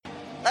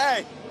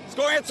Hey, let's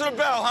go answer the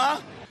bell, huh?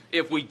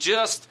 If we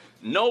just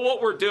know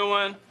what we're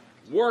doing,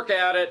 work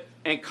at it,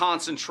 and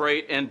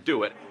concentrate and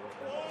do it.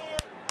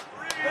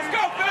 Let's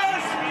go,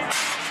 fellas!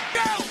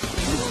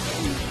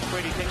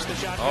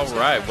 Go! All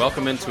right,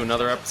 welcome into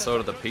another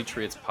episode of the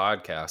Patriots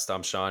podcast.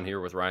 I'm Sean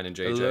here with Ryan and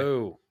JJ.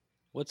 Hello.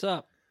 What's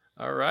up?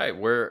 All right,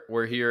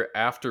 we're here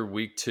after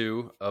week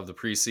 2 of the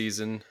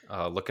preseason,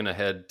 looking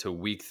ahead to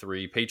week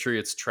 3.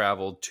 Patriots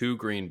traveled to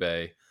Green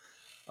Bay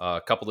a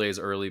couple days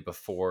early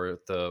before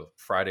the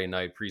Saturday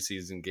night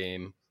preseason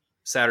game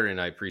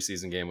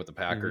with the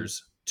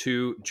Packers.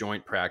 2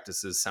 joint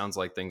practices. Sounds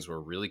like things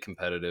were really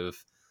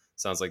competitive.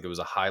 Sounds like there was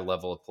a high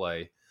level of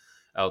play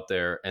out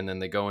there, and then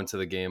they go into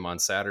the game on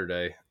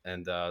Saturday,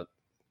 and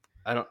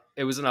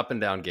it was an up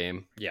and down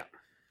game. Yeah.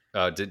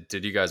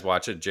 Did you guys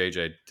watch it?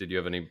 JJ, did you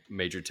have any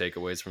major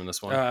takeaways from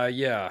this one?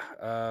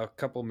 A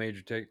couple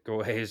major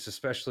takeaways,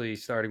 especially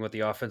starting with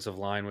the offensive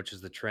line, which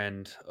is the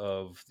trend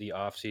of the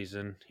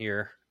offseason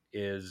here,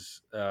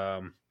 is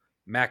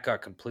Matt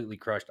got completely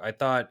crushed. I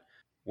thought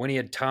when he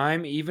had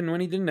time, even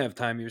when he didn't have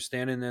time, he was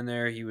standing in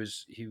there. There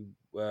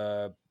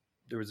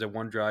was a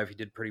one drive he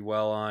did pretty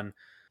well on.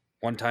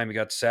 One time he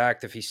got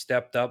sacked. If he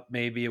stepped up,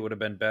 maybe it would have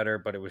been better,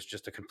 but it was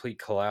just a complete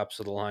collapse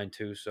of the line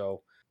too.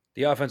 So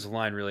the offensive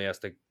line really has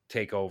to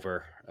take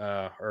over,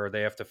 or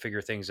they have to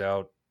figure things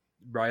out.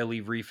 Riley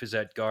Reif is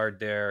at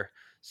guard there.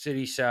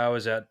 City Sow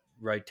is at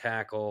right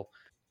tackle.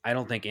 I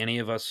don't think any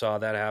of us saw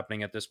that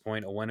happening at this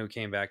point. Owenu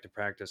came back to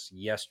practice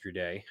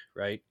yesterday,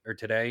 right? Or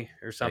today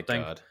or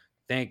something.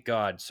 Thank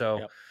God. So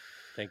Yep.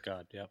 Thank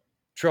God. Yep.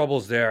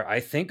 Trouble's there. I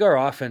think our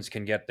offense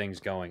can get things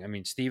going. I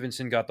mean,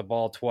 Stevenson got the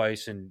ball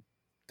twice and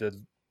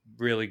did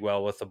really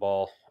well with the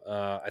ball.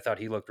 I thought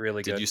he looked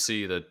really good. Did you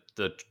see the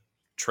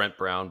Trent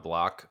Brown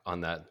block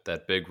on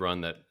that big run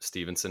that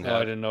Stevenson had? I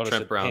didn't notice.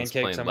 Trent Brown's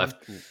playing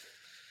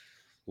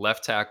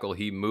left tackle.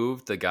 He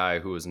moved the guy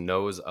who was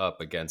nose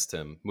up against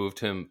him, moved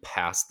him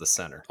past the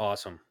center.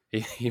 Awesome.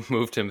 He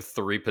moved him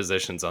 3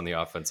 positions on the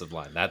offensive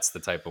line. That's the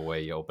type of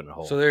way you open a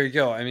hole. So there you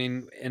go. I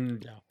mean,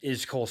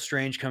 is Cole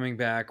Strange coming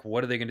back?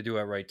 What are they going to do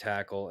at right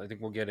tackle? I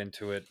think we'll get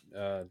into it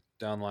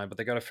down the line, but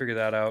they got to figure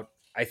that out.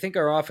 I think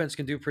our offense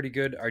can do pretty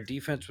good. Our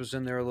defense was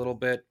in there a little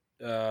bit.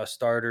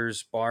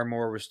 Starters,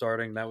 Barmore was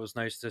starting. That was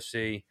nice to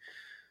see.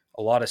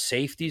 A lot of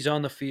safeties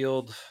on the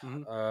field,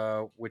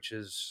 which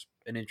is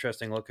an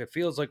interesting look. It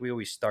feels like we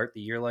always start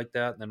the year like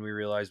that, and then we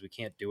realize we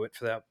can't do it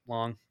for that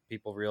long.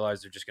 People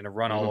realize they're just going to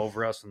run all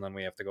over us, and then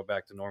we have to go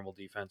back to normal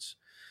defense.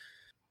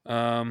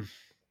 But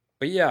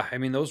yeah, I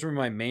mean, those were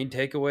my main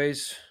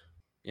takeaways.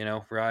 You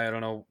know, Ryan, I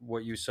don't know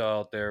what you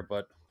saw out there,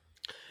 but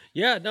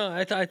yeah, no,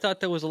 I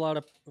thought there was a lot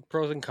of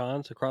pros and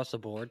cons across the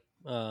board.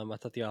 I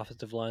thought the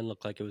offensive line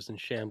looked like it was in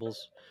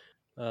shambles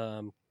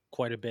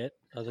quite a bit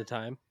of the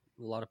time.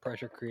 A lot of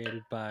pressure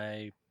created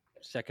by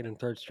second and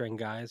third string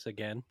guys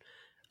again.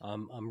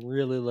 I'm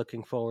really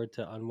looking forward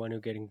to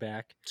Onwenu getting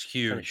back. It's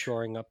huge. Kind of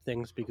shoring up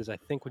things, because I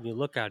think when you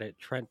look at it,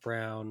 Trent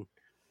Brown,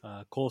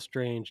 Cole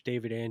Strange,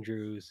 David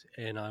Andrews,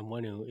 and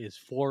Onwenu is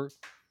 4/5,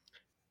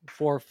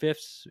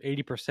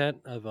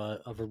 80% of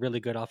a really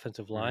good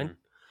offensive line.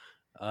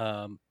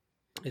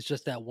 It's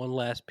just that one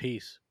last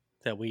piece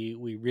that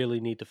we really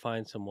need to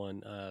find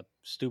someone.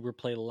 Stuber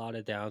played a lot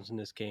of downs in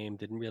this game,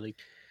 didn't really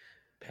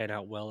pan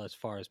out well as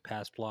far as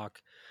pass block.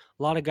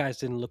 A lot of guys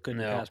didn't look good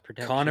in pass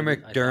protection. Connor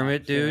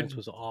McDermott, dude,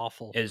 was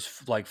awful.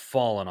 Is like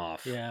falling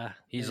off. Yeah,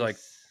 he's like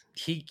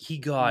he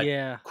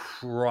got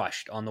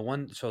crushed on the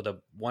one. So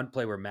the one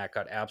play where Matt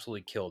got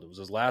absolutely killed. It was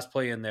his last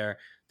play in there.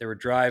 They were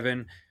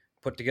driving,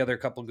 put together a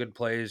couple good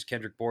plays.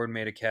 Kendrick Bourne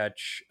made a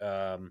catch.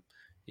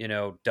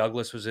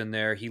 Douglas was in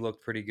there. He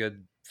looked pretty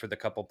good for the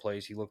couple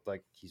plays. He looked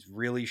like he's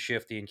really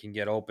shifty and can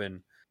get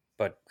open.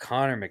 But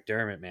Connor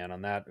McDermott, man,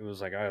 on that, it was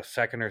like a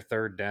second or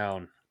third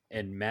down.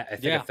 And Matt, I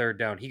think a third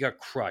down, he got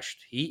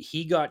crushed.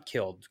 He got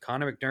killed.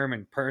 Connor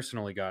McDermott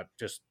personally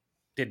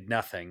did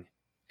nothing.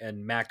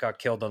 And Matt got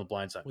killed on the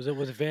blind side. Was it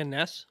Van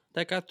Ness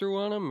that got through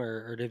on him,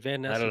 or did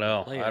Van Ness? I don't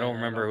know. I don't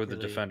remember who the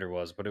defender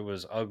was, but it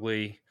was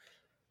ugly.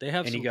 They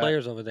have some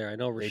players over there. I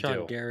know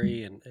Rashawn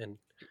Gary and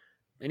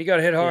he got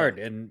hit hard,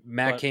 and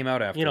Matt came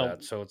out after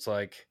that. So it's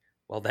like,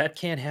 well, that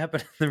can't happen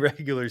in the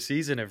regular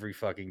season every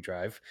fucking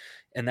drive.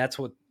 And that's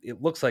what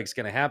it looks like is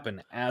going to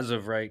happen as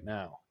of right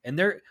now.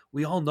 And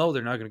we all know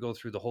they're not going to go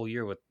through the whole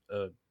year with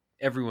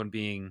everyone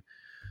being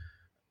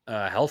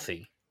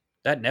healthy.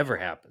 That never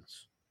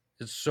happens.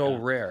 It's so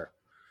rare.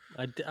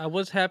 I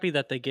was happy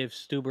that they gave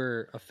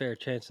Stuber a fair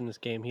chance in this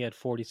game. He had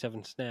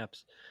 47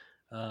 snaps.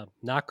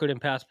 Not good in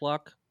pass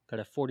block. Got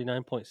a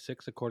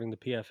 49.6 according to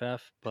PFF,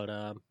 but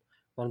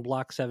run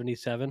block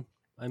 77.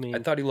 I mean, I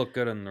thought he looked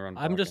good in the run.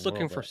 I'm just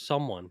looking for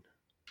someone,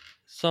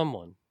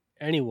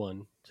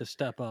 anyone to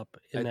step up.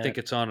 I think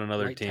it's on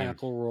another right team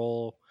tackle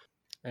role,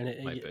 and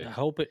I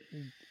hope it.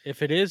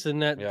 If it is, then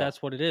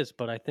that's what it is.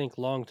 But I think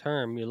long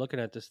term, you're looking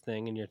at this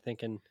thing and you're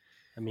thinking,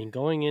 I mean,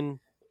 going in,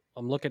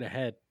 I'm looking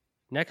ahead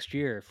next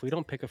year. If we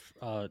don't pick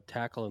a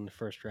tackle in the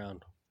first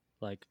round,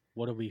 like,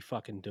 what are we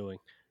fucking doing?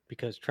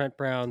 Because Trent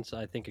Brown's,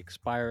 I think,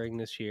 expiring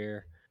this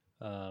year.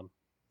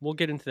 we'll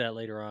get into that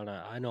later on.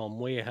 I know I'm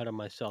way ahead of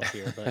myself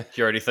here, but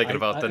You're already thinking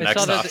about the I next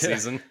saw that-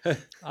 offseason.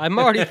 I'm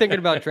already thinking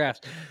about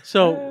drafts.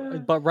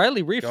 So, but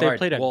Riley Reef, they Guard.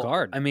 played at Well,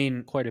 guard. I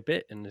mean, quite a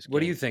bit in this game.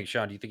 what do you think,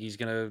 Sean? Do you think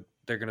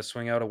they're gonna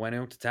swing out a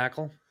Wenu to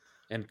tackle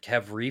and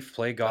have Reef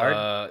play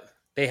guard?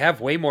 They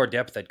have way more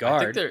depth at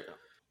guard.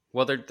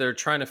 I think they're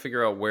trying to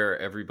figure out where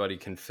everybody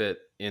can fit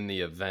in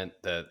the event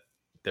that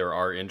there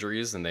are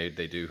injuries, and they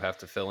do have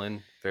to fill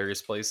in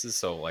various places.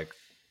 So like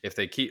if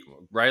they keep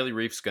Riley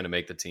Reef's going to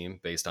make the team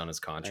based on his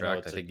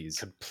contract. I think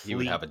he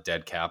would have a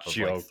dead cap of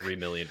like $3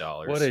 million.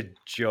 What a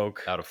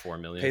joke! Out of $4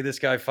 million. Pay this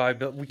guy $5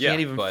 million. We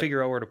can't even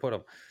figure out where to put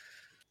him.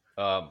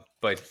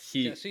 But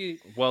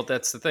well,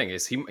 that's the thing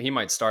is he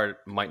might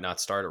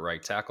not start at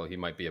right tackle. He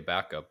might be a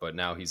backup, but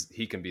now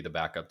he can be the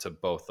backup to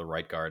both the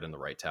right guard and the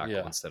right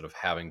tackle instead of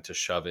having to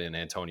shove in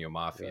Antonio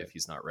Mafi if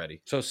he's not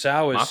ready. So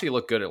Mafi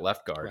looked good at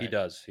left guard. He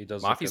does.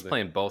 Mafi's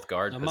playing both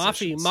guard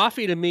positions.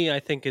 Mafi to me, I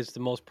think, is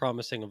the most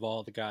promising of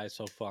all the guys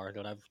so far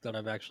that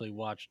I've actually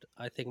watched.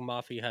 I think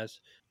Mafi has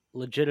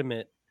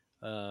legitimate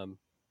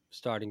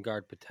starting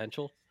guard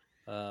potential.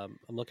 I'm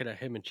looking at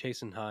him and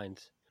Chasen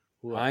Hines.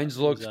 Hines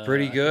looks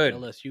pretty good.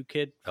 LSU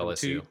kid from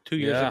LSU. two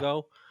years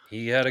ago.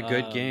 He had a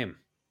good game.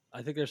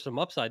 I think there's some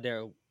upside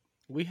there.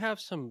 We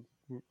have some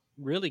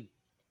really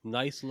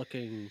nice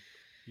looking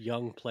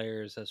young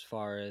players as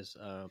far as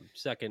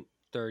second,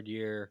 third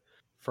year,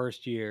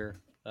 first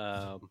year,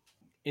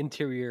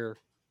 interior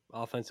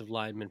offensive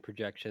lineman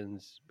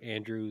projections.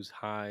 Andrews,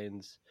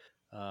 Hines,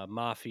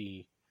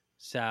 Mafi,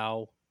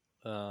 Sau.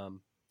 And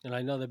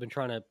I know they've been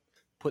trying to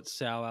put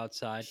Sau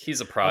outside.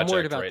 He's a project I'm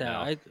worried about right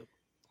that. now.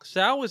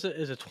 Sau is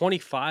a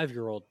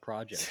 25-year-old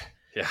project.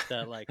 Yeah.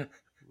 That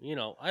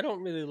I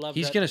don't really love.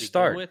 He's going to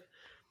start with.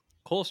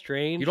 Cole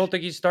Strange. You don't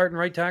think he's starting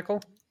right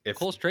tackle?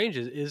 Cole Strange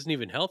isn't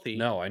even healthy.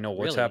 No, I know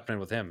what's happening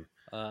with him.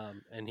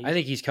 And I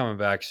think he's coming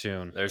back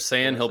soon. They're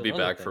saying he'll be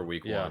back thing. for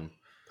week 1.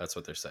 That's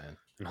what they're saying.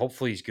 And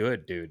hopefully he's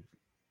good, dude.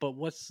 But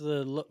what does he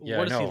look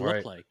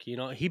like?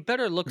 He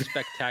better look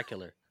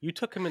spectacular. You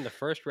took him in the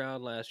first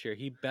round last year.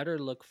 He better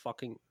look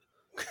fucking.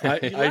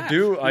 I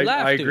do.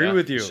 I agree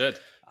with you. Should.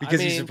 Because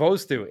he's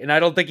supposed to, and I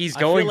don't think he's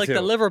going to. I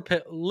feel like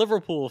the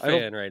Liverpool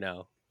fan right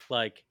now.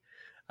 Like,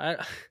 I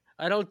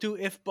don't do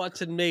if,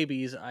 buts, and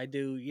maybes. I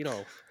do,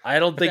 I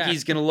don't think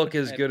he's going to look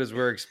as good as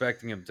we're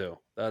expecting him to.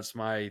 That's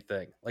my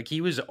thing. Like,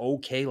 he was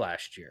okay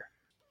last year.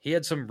 He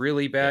had some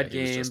really bad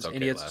games,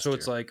 and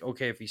it's like,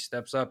 okay, if he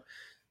steps up,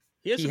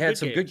 he had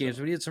some good games,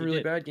 but he had some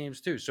really bad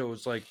games too. So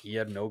it's like he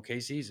had an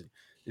okay season.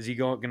 Is he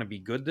going to be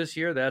good this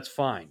year? That's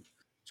fine.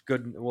 It's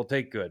good. We'll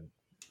take good.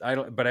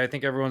 But I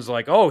think everyone's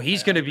like, oh,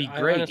 he's going to be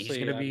great. Honestly, he's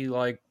going to be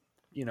like,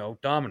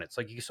 dominant. It's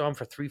like you saw him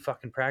for 3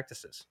 fucking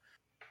practices.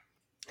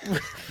 I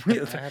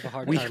have a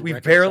hard time. We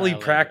barely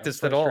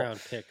practiced at all.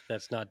 Round pick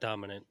that's not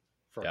dominant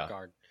for a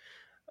guard.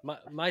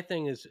 My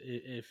thing is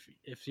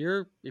if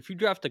you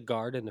draft a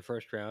guard in the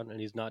first round and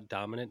he's not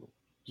dominant,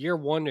 year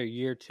 1 or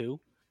year 2,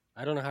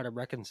 I don't know how to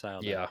reconcile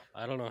that. Yeah,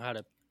 I don't know how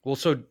to. Well,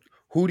 so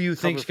who do you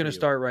think is going to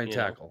start right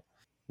tackle?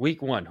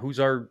 Week 1,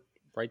 who's our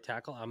right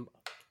tackle?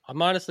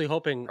 I'm honestly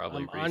hoping.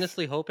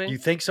 You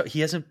think so?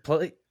 He hasn't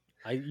played.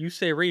 You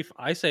say Reef.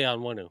 I say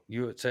Onwenu.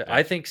 You say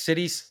I think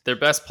City's their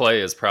best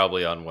play is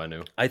probably on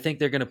Onwenu. I think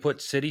they're going to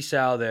put City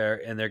Sau there,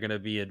 and they're going to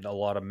be in a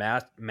lot of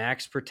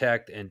max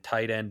protect and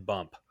tight end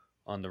bump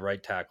on the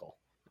right tackle,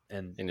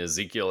 and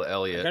Ezekiel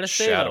Elliott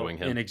shadowing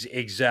him. And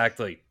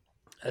exactly.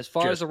 As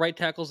far as the right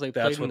tackles they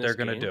played, that's what they're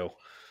going to do.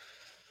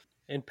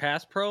 In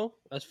pass pro,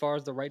 as far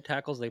as the right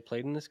tackles they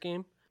played in this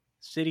game,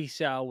 City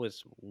Sau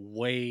was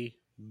way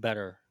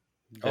better.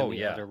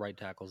 Other right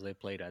tackles they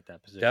played at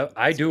that position.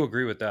 I do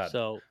agree with that.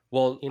 So,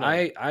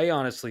 I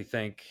honestly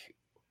think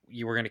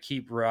you were going to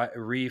keep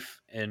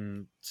Reef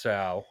and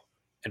Sau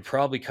and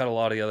probably cut a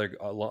lot of the other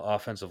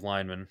offensive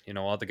linemen,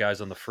 all the guys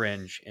on the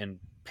fringe, and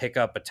pick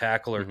up a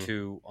tackle or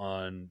two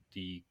on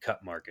the cut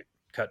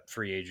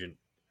free agent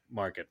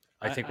market.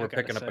 I think we're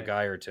picking up a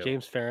guy or two.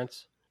 James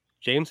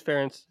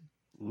Ferentz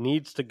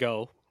needs to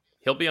go.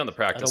 He'll be on the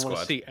practice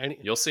squad.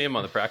 You'll see him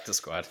on the practice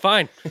squad.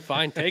 Fine.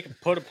 Put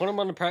him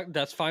on the practice.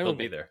 That's fine. He'll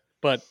be there.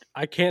 But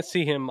I can't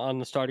see him on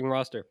the starting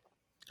roster.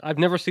 I've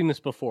never seen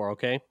this before.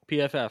 Okay,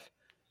 PFF,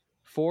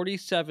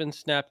 47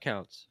 snap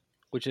counts,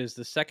 which is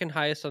the second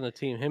highest on the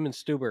team. Him and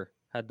Stuber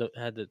had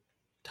the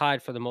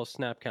tied for the most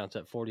snap counts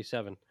at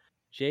 47.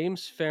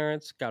 James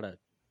Ferentz got a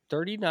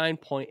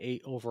 39.8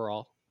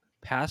 overall,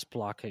 pass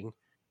blocking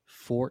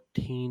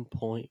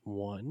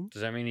 14.1.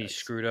 Does that mean he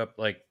screwed up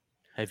like?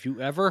 Have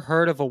you ever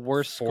heard of a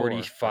worse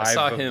 45 I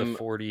saw of him the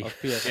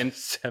 47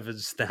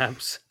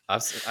 snaps? I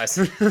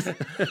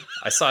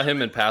saw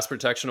him in pass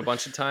protection a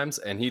bunch of times,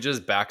 and he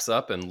just backs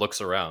up and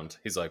looks around.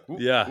 He's like,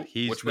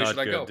 he's which way not should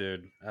I good, go?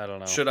 Dude. I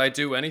don't know. Should I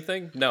do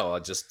anything? No, I'll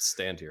just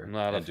stand here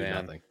and do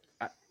nothing.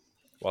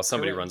 While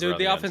somebody runs around.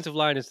 The offensive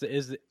line is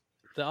the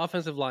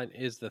offensive line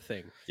is the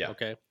thing. Yeah.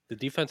 Okay. The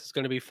defense is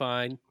going to be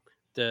fine.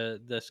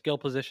 The skill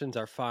positions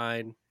are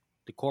fine.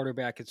 The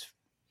quarterback is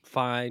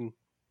fine.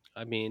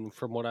 I mean,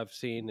 from what I've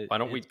seen, it's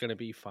going to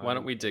be fine. Why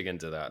don't we dig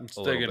into that Let's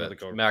a little dig into bit?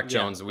 the Mac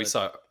Jones, we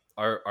saw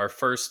our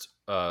first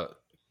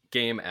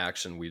game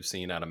action we've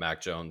seen out of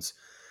Mac Jones.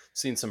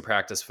 Seen some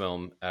practice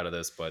film out of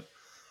this, but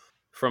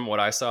from what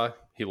I saw,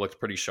 he looked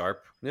pretty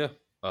sharp. Yeah.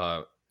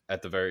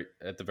 At the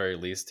very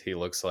least, he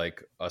looks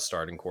like a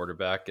starting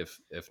quarterback,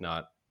 if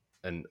not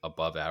an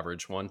above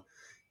average one.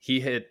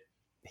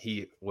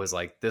 He was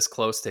like this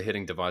close to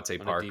hitting Devontae On a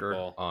deep Parker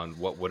ball. on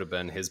what would have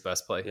been his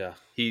best play. Yeah.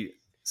 He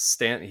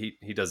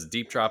does a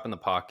deep drop in the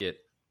pocket,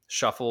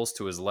 shuffles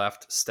to his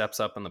left,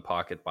 steps up in the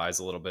pocket, buys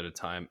a little bit of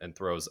time, and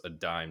throws a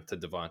dime to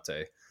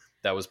Devontae.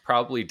 That was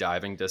probably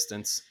diving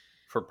distance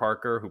for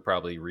Parker, who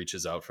probably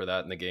reaches out for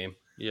that in the game.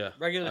 Yeah.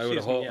 Regular I would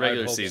season, hope- yeah. I'd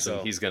Regular hope season,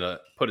 so. he's gonna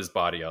put his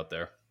body out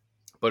there.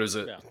 But it was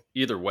Yeah.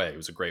 either way, it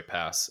was a great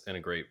pass and a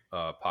great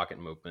pocket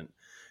movement.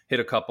 Hit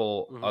a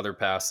couple other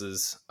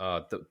passes.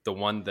 The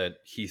one that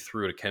he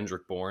threw to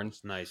Kendrick Bourne,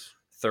 It's nice.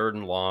 3rd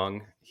and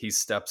long, he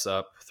steps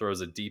up,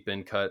 throws a deep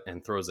in cut,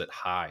 and throws it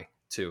high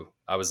too.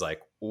 I was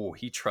like, oh,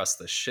 he trusts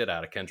the shit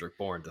out of Kendrick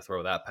Bourne to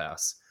throw that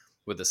pass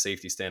with the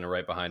safety standing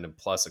right behind him,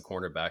 plus a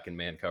cornerback in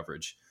man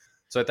coverage.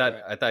 So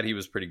I thought he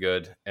was pretty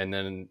good. And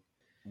then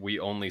we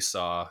only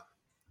saw,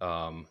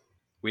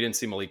 we didn't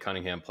see Malik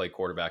Cunningham play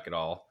quarterback at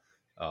all.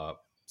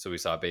 So we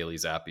saw Bailey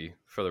Zappi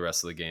for the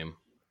rest of the game,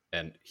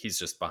 and he's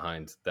just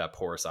behind that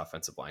porous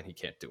offensive line. He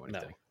can't do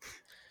anything.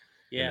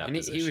 Yeah, And he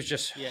was position.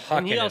 just yeah, hucking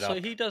and he it also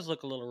up. he does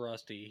look a little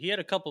rusty. He had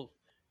a couple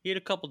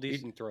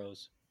decent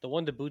throws. The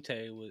one to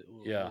Butte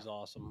was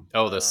awesome.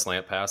 Oh, the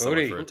slant pass that went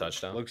Booty for a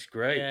touchdown. looks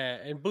great. Yeah,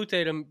 and Butte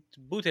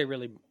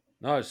really.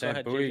 No, I was saying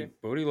ahead, Booty. JJ.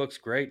 Booty looks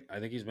great. I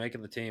think he's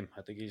making the team.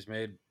 I think he's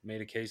made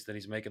a case that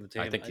he's making the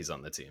team. I think he's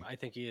on the team. I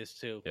think he is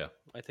too. Yeah.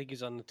 I think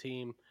he's on the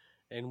team.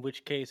 In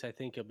which case, I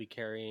think he'll be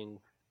carrying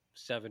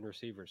 7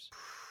 receivers,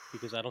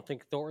 because I don't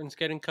think Thornton's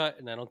getting cut,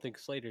 and I don't think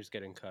Slater's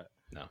getting cut.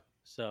 No.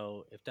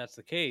 So if that's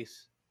the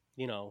case,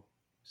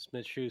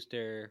 Smith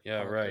Schuster,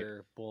 Yeah,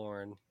 Parker,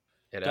 Bourne,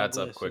 It adds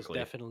up Douglas quickly.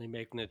 is definitely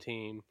making the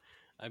team.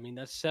 I mean,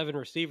 that's 7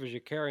 receivers you're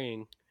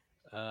carrying.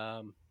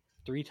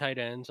 3 tight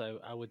ends,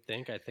 I would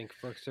think. I think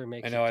Frickster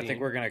makes. I know. The I team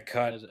think we're gonna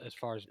cut. as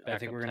far as I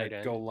think backup we're tight gonna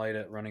end. go light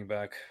at running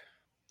back.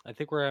 I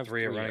think we're having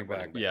 3 at 3 running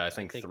back. Yeah, I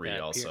think 3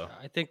 that also.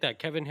 I think that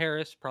Kevin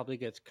Harris probably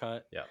gets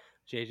cut. Yeah.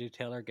 JJ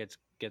Taylor gets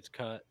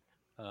cut.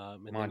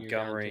 And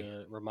Montgomery. Then you're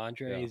down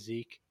to Ramondre, Yeah.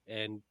 Zeke,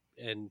 and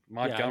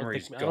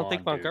Montgomery's I don't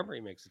think gone, dude.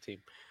 Montgomery makes the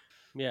team.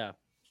 Yeah,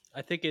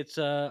 I think you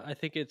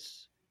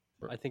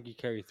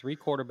carry 3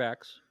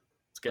 quarterbacks,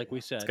 like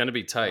we said. It's going to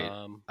be tight.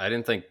 I I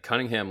didn't think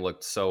Cunningham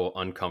looked so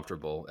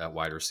uncomfortable at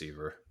wide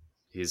receiver.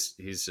 He's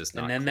just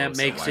not. And then that close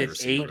at makes wide it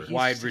receiver. 8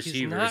 wide He's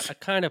receivers. not a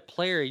kind of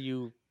player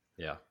you.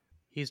 Yeah,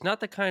 He's not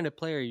the kind of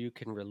player you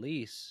can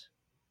release.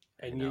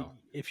 And know.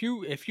 if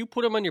you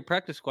put him on your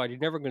practice squad, you're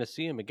never going to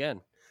see him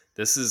again.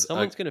 this is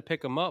Someone's going to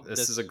pick him up.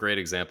 This is a great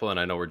example, and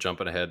I know we're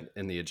jumping ahead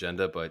in the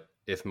agenda, but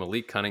if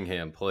Malik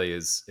Cunningham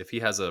plays, if he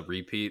has a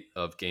repeat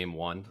of game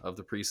 1 of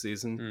the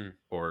preseason,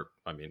 or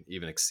I mean,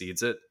 even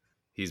exceeds it,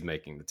 he's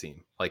making the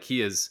team. Like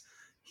he's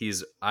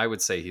I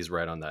would say he's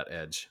right on that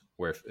edge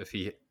where if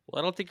he.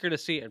 Well, I don't think you're going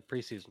to see it in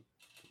preseason.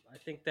 I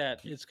think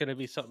that it's going to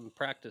be something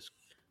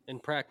in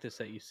practice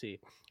that you see.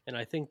 And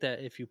I think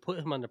that if you put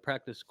him on the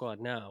practice squad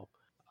now,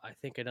 I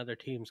think another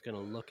team's going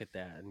to look at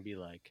that and be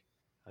like,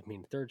 I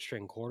mean, 3rd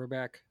string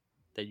quarterback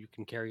that you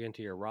can carry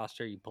into your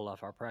roster, you pull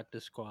off our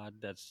practice squad,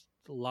 that's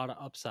a lot of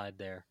upside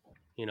there.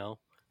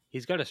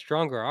 He's got a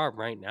stronger arm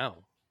right now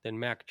than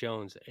Mac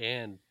Jones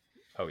and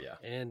Oh yeah,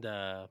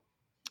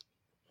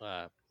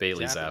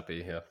 Bailey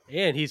Zappi.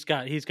 Yeah, and he's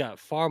got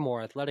far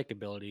more athletic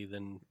ability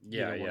than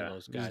yeah, either one yeah. of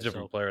those He's guys. a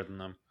different So player than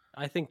them.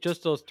 I think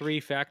just those 3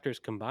 factors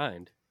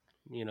combined,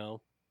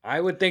 I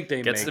would think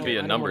they gets make to be it. a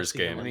I don't wanna numbers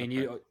see him game. I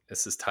mean,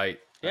 This is tight.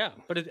 yeah,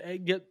 but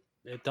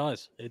it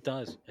does,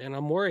 and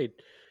I'm worried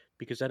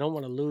because I don't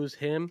want to lose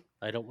him.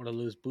 I don't want to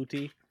lose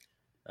Booty.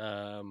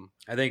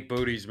 I think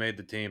Booty's made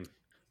the team.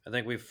 I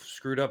think we've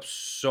screwed up I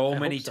so hope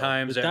many so,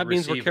 times. but At that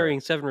means we're receiver. carrying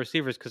 7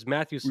 receivers because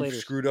Matthew We've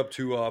Slater's screwed up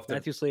too often.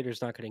 Matthew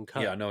Slater's not getting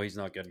cut. Yeah, no, he's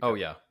not getting. Oh cut.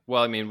 yeah.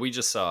 Well, I mean, we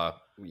just saw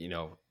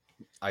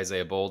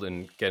Isaiah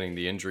Bolden getting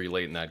the injury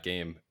late in that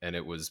game, and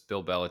it was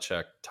Bill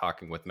Belichick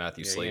talking with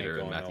Matthew Yeah, he ain't Slater and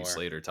going Matthew nowhere.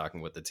 Slater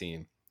talking with the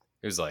team.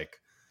 It was like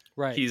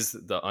right. he's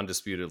the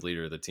undisputed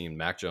leader of the team.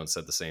 Mac Jones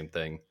said the same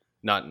thing,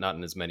 not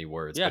in as many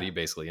words, Yeah. but he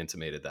basically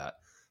intimated that.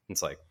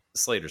 It's like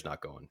Slater's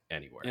not going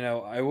anywhere.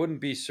 I wouldn't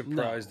be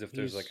surprised No, if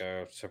there's he's- like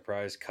a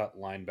surprise cut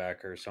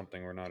linebacker or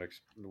something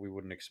we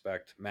wouldn't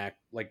expect. Mac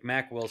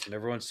Wilson.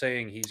 Everyone's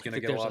saying he's going to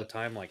think get a there's lot a- of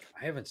time. Like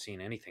I haven't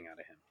seen anything out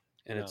of him,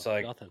 and No, it's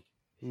like nothing.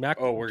 Mac,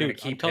 oh, we're gonna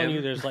dude, I'm keep telling you,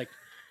 him?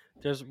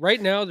 there's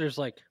right now there's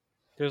like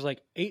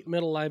 8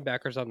 middle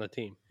linebackers on the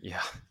team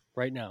Yeah,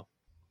 right now.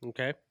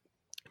 Okay,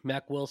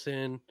 Mac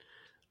Wilson,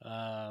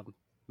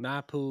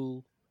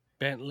 Mapu,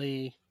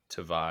 Bentley.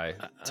 Tavai.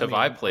 I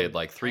Tavai mean, played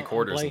like 3 I'm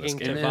quarters in this blanking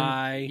game. And then-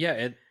 Tavai.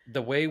 yeah,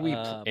 the way we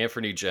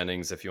Anthony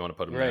Jennings, if you want to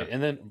put him right, there,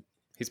 and then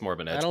he's more of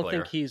an edge I don't player.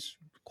 think he's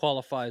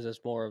qualifies as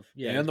more of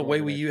and he's the more way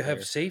of an we edge have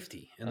player.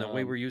 safety, and the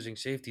way Um, we're using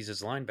safeties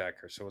as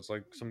linebackers, so it's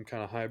like some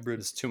kind of hybrid.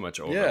 There's too much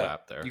Yeah,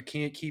 overlap there. you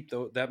can't keep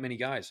that many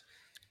guys.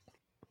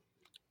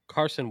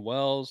 Carson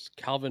Wells,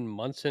 Calvin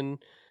Munson,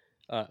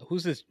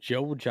 Who's this?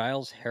 Joe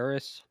Giles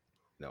Harris.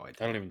 No idea.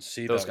 I don't even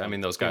see those. that. I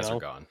mean, those You guys are know?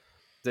 gone.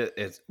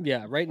 It's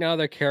Yeah, right now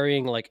they're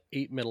carrying like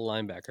 8 middle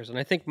linebackers, and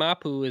I think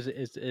Mapu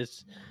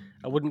is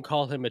I wouldn't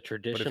call him a but if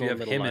traditional you have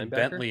middle him linebacker, and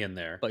Bentley in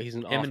there, but he's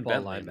an him and off-ball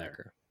Bentley in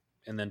there,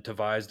 linebacker. and then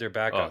Tavai's their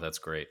backup. oh, that's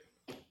great.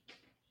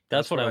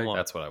 That's what I want.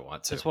 That's what I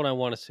want too. That's what I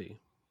want to see.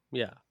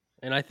 Yeah,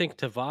 and I think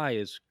Tavai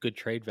is good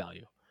trade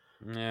value.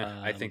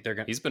 Yeah, I think they're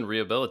gonna. He's been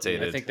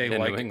rehabilitated. I think they in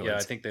like. New England. Yeah,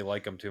 I think they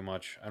like him too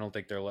much. I don't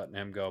think they're letting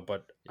him go.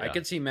 But I Yeah.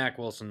 could see Mac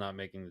Wilson not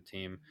making the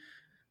team.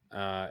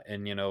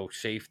 And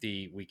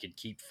safety, we could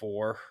keep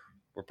 4.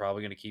 We're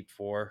probably going to keep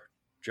 4.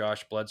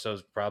 Josh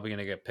Bledsoe's probably going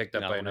to get picked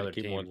up No, by we're gonna another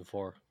keep more team than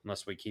 4.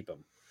 unless we keep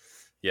him.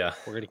 Yeah,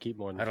 We're gonna keep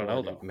more than I don't 4,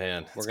 know, dude. though.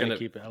 man, We're it's gonna gonna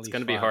keep at it's least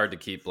gonna be 5. hard to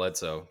keep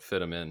Bledsoe,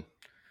 fit him in.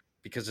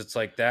 Because it's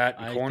like that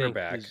and I think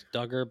cornerback. it's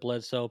Duggar,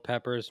 Bledsoe,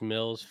 Peppers,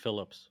 Mills,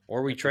 Phillips.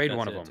 Or we I think trade that's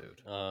one of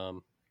it.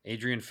 them.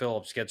 Adrian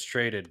Phillips gets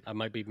traded I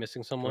might be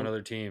missing to someone.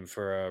 another team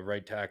for a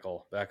right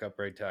tackle, backup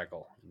right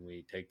tackle. And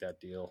we take that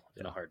deal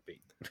in a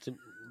heartbeat.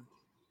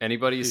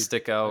 Anybody Dude,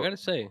 stick I out? gotta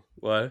say,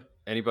 What?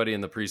 Anybody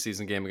in the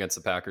preseason game against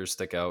the Packers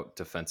stick out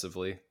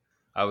defensively?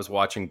 I was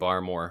watching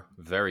Barmore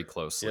very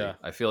closely. Yeah.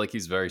 I feel like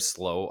he's very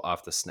slow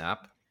off the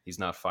snap. He's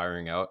not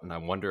firing out, and I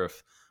wonder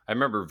if I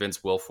remember Vince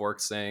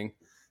Wilfork saying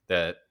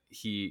that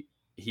he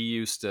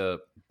used to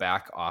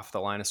back off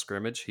the line of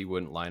scrimmage. He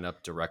wouldn't line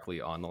up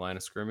directly on the line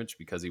of scrimmage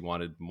because he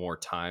wanted more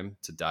time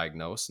to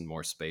diagnose and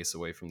more space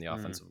away from the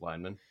offensive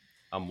lineman.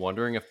 I'm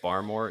wondering if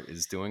Barmore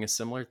is doing a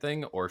similar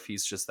thing or if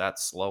he's just that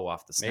slow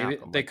off the snap.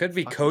 Maybe I'm they like, could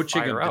be fucking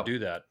coaching fire him out. to do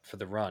that for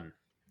the run.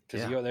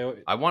 Because Yeah.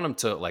 I want him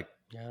to, like,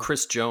 yeah.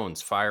 Chris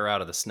Jones, fire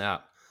out of the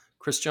snap.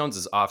 Chris Jones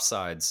is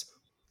offsides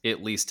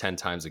at least 10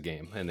 times a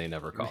game, and they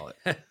never call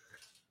it.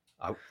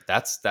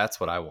 That's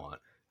what I want.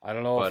 I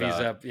don't know But, if he's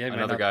that. Yeah, he might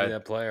another not guy- be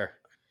that player.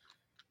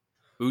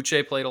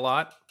 Uche played a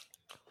lot.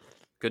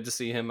 Good to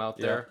see him out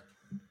Yeah. there.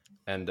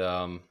 And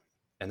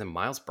then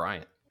Miles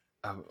Bryant.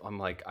 I'm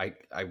like,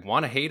 I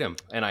want to hate him,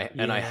 and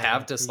I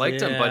have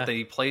disliked him, but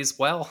he plays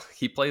well.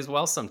 He plays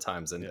well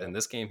sometimes, and in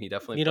this game, he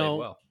definitely played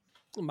well.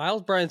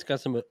 Miles Bryant's got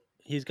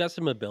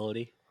some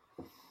ability,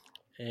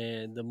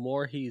 and the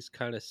more he's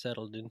kind of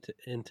settled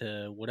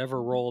into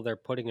whatever role they're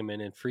putting him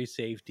in free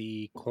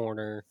safety,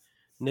 corner,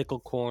 nickel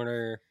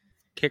corner,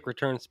 kick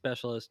return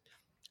specialist,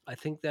 I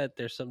think that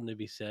there's something to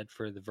be said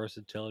for the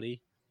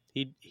versatility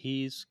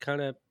he's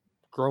kind of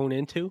grown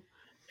into,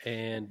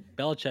 and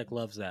Belichick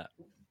loves that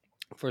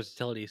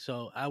versatility.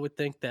 So I would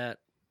think that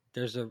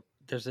there's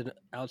an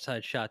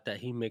outside shot that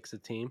he makes the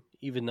team,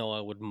 even though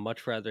I would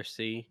much rather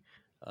see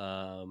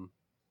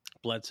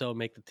Bledsoe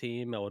make the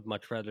team. I would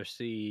much rather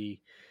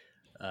see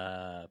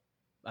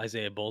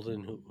Isaiah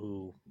Bolden,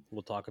 who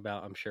we'll talk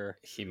about, I'm sure.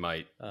 He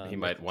might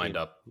make the wind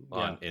team. up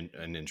on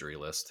an injury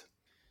list.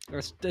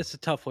 It's a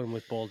tough one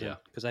with Bolden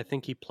because I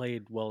think he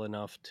played well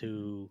enough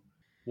to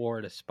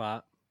warrant a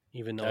spot,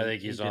 even though I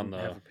think he he's didn't on the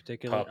have a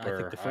particular. pup I think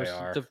or the first,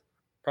 IR.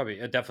 Probably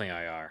definitely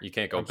IR. You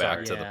can't go I'm back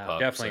sorry. to the Yeah. pup,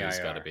 Definitely so he's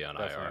IR. got to be on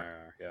Definitely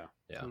IR. IR.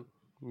 Yeah.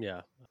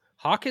 Yeah.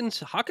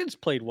 Hawkins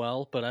played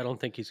well, but I don't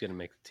think he's going to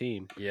make the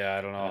team. Yeah,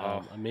 I don't know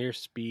how. Amir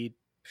Speed.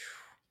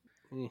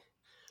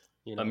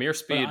 Amir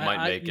Speed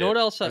might make You know what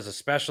it else? As a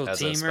special as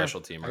teamer, a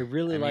special teamer. I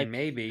really I like. mean,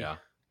 maybe. Yeah.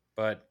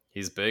 But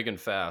He's big and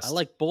fast. I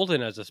like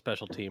Bolden as a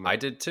special teamer. I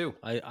did too.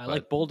 I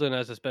like Bolden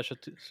as a special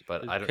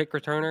but I don't- kick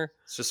returner.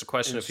 It's just a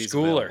question if he's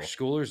Schooler. available.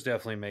 Schooler's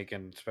definitely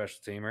making special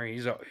teamer.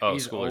 He's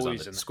Schooler's always on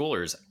the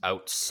Schooler's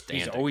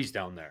outstanding. He's always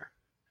down there.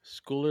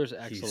 Schooler's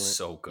excellent. He's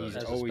so good.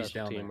 as a always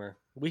special down there. teamer.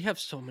 We have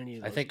so many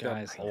of I those think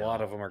guys. a lot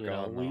of them are You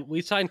know, gone. we, though.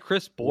 we signed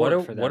Chris Board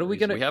What for that are we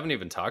reason. gonna- We haven't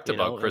even talked You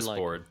know, about and Chris like-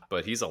 Board,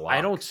 but he's a lock.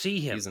 I don't see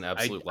him. He's an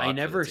absolute lock I for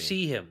the never team.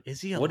 see him.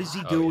 Is he? What is he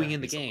alive? doing yeah,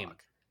 in the he's a game?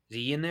 lock. Is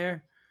he in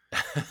there?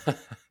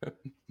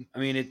 I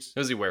mean, it's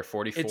Does he wear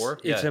 44?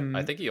 it's yeah, am-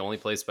 I think he only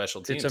plays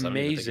special teams. it's I don't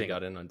even think amazing. he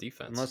got in on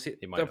defense. unless he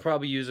might they'll have.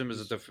 probably use him as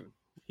a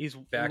He's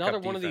backup another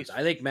one of defense. these.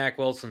 I think Mac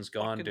Wilson's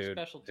gone, fucking dude.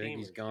 I special think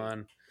he's teamers, dude.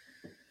 gone.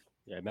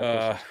 Yeah, Matt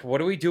Wilson.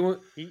 What are we doing?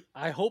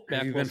 I hope Matt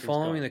Have you been Wilson's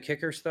following gone. the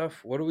kicker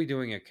stuff? What are we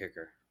doing at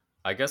kicker?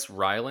 I guess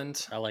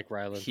Ryland. I like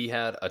Ryland. He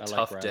had a like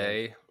tough Ryland.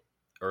 day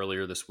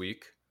earlier this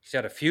week, He's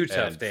had a few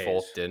tough and days.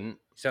 Folk didn't.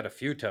 He's had a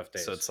few tough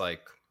days. So it's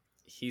like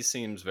he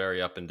seems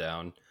very up and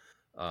down.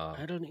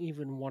 I don't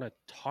even want to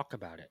talk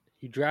about it.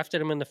 You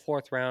drafted him in the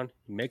 4th round.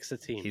 He makes the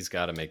team. He's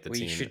got to make the We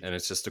team, should- and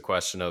it's just a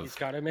question He's of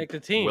got to make the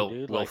team, will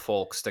dude. Will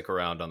Folk stick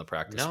around on the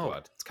practice No.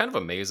 squad? It's kind of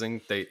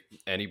amazing.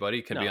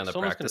 Anybody can No, be on the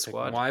someone's gonna practice pick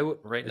squad Why would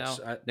right now.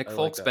 Nick I like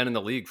Folk's that. been in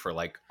the league for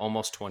like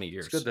almost 20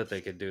 years. It's good that they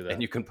could do that.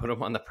 and you can put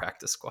him on the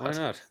practice squad. Why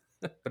not?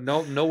 But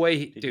no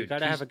way, Dude, dude. you got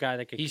to he's- have a guy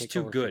that can. He's kick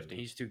too over good. 50.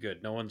 He's too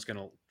good.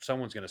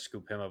 Someone's gonna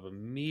scoop him up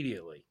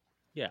immediately.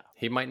 Yeah,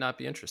 He might not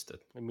be interested.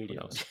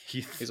 immediately. knows?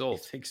 He's old.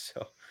 I think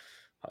so.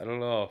 I don't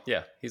know.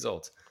 Yeah, he's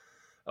old.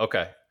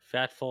 Okay,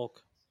 Fat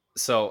folk,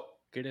 so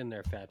get in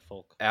there, fat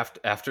folk.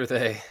 after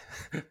they,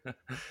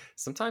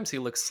 sometimes he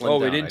looks slim. Oh,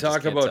 we down, didn't I just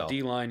talk can't about tell.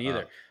 D line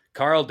either. Uh,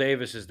 Carl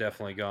Davis is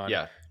definitely gone.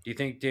 Yeah, Do you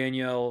think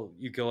Danielle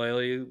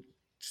Ukulele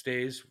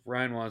stays.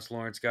 Ryan wants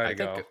Lawrence Guy to I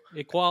go.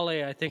 think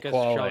Equale, I think, has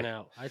Equale. shown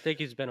out. I think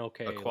he's been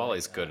okay.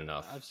 Equale's good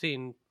enough. I've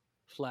seen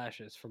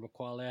flashes from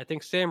Equale. I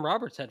think Sam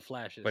Roberts had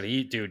flashes. But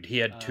he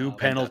had 2 But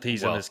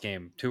penalties in well, this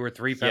game. 2 or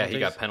 3 Yeah, penalties. he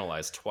got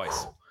penalized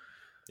twice.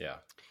 Yeah.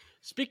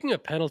 Speaking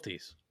of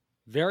penalties,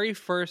 very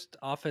first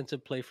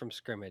offensive play from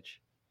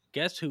scrimmage.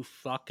 Guess who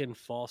fucking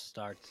false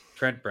starts?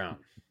 Trent Brown.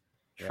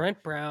 Yeah.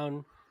 Trent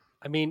Brown.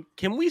 I mean,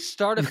 can we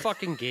start a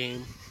fucking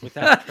game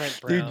without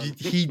Trent Brown? Dude,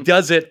 he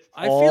does it.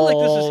 I feel like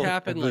this has all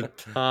happened, the like,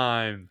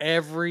 time.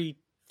 every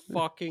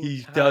fucking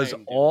He time, does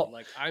dude. all.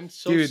 Like, I'm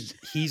so Dude,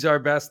 he's our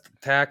best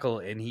tackle,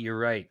 and you're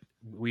right.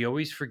 We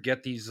always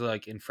forget these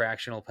like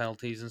infractional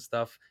penalties and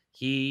stuff.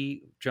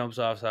 He jumps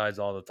off sides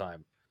all the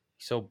time.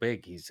 He's so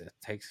big. It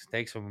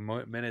takes him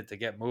a minute to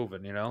get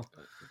moving.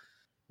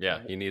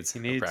 Yeah, he needs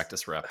a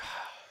practice rep.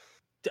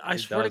 I He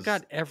swear to does.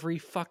 God, every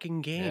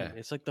fucking game. Yeah.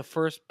 It's like the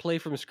first play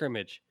from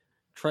scrimmage.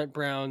 Trent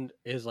Brown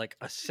is like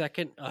a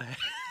second ahead,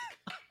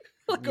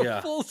 like a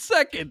Yeah. full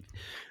second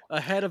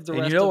ahead of the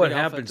And rest you know of what the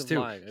happens offensive too?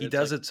 line. He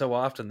does it so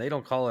often. They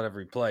don't call it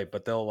every play,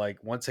 but they'll like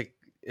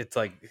it's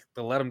like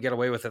they'll let him get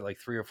away with it like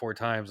 3 or 4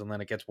 times, and then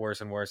it gets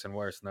worse and worse and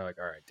worse. And they're like,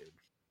 "All right, dude,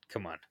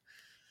 come on,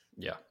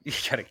 Yeah. you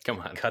gotta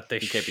Come on. cut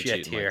this You can't be shit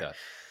cheating here." like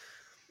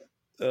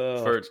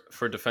that.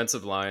 For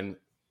defensive line,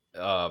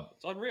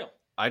 It's unreal.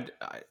 I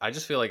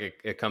just feel like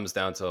it comes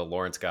down to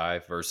Lawrence Guy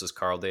versus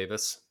Carl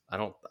Davis. I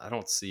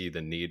don't see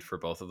the need for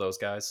both of those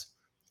guys,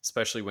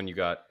 especially when you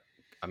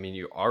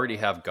already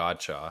have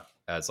Godchaw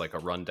as like a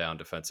rundown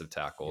defensive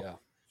tackle. Yeah.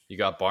 You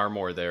got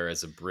Barmore there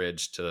as a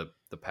bridge to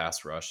the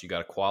pass rush. You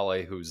got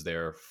Quale who's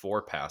there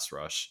for pass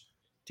rush.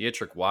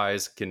 Dietrich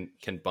Wise can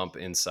bump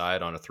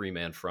inside on a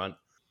 3-man front.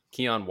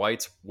 Keon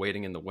White's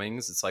waiting in the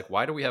wings. It's like,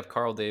 why do we have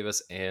Carl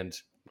Davis and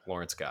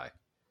Lawrence Guy?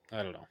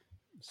 I don't know.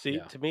 See,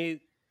 Yeah. to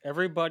me,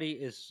 everybody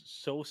is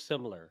so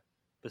similar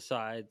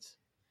besides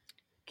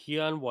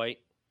Keon White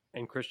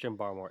and Christian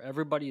Barmore.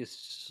 Everybody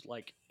is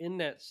like in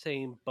that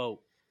same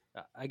boat.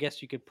 I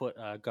guess you could put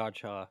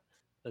Godshaw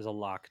as a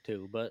lock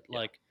too, but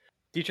like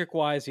Dietrich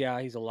Wise,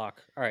 yeah, he's a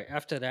lock. All right,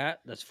 after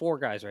that, that's 4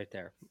 guys right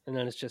there. And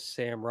then it's just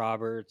Sam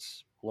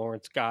Roberts,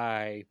 Lawrence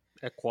Guy,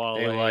 Equale,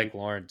 They like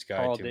Lawrence Guy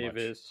Carl too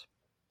Davis. much.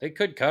 They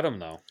could cut him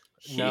though.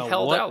 He Now,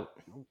 held what- out.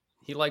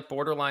 He like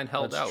borderline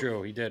held That's out.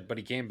 true. He did, but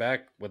he came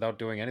back without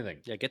doing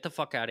anything. Yeah, get the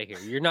fuck out of here.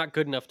 You're not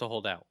good enough to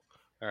hold out.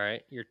 All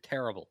right, you're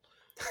terrible.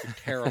 You're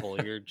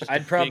terrible. You're just.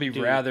 I'd a probably big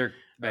dude. rather.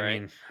 I All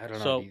right. mean, I don't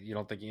know. So- You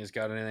don't think he's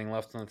got anything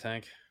left in the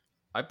tank?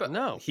 I bet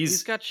No,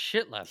 he's got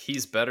shit left.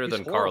 he's better He's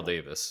than Carl horrible.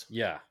 Davis,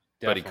 Yeah,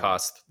 but he definitely.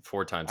 costs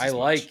 4 times I as much.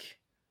 like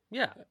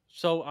Yeah,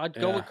 so I'd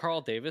go Yeah. with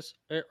Carl Davis,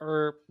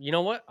 or you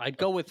know what? I'd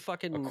go with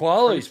fucking.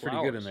 Equality's Trey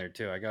pretty good in Flowers.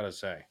 there too. I gotta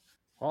say,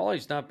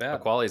 Quality's not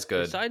bad. Quality's They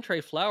good. signed Trey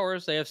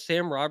Flowers. They have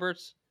Sam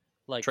Roberts,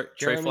 like Trey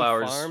Jeremy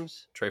Flowers.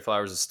 Farms. Trey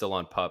Flowers is still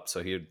on PUP,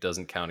 so he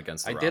doesn't count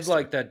against the I roster. did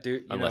like that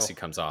dude. unless he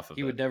comes off of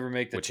he it. would never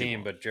make the which he team,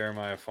 won't. but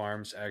Jeremiah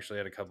Farms actually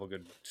had a couple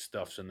good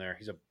stuffs in there.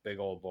 He's a big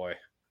old boy.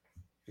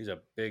 He's a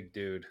big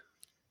dude.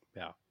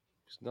 Yeah,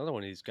 there's another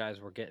one of these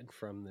guys we're getting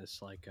from this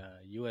like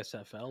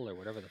USFL or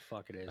whatever the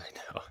fuck it is.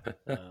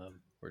 I know.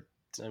 We're-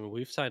 I mean,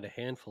 we've signed a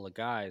handful of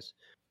guys.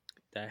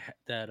 That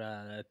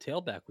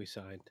tailback we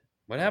signed.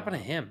 What happened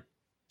to him?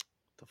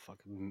 The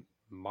fucking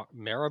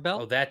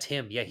Maribel. Oh, that's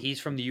him. Yeah, he's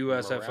from the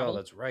USFL. Morrell?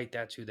 That's right.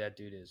 That's who that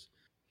dude is.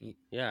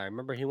 Yeah, I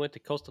remember he went to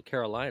Coastal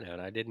Carolina,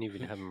 and I didn't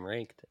even have him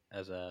ranked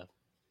as a.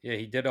 Yeah,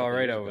 he did Couple all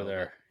right years over ago,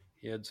 there.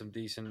 He had some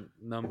decent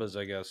numbers,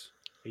 I guess.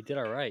 He did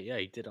all right. Yeah,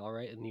 he did all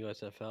right in the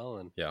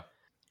USFL, and Yeah.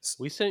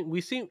 we seem.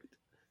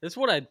 This is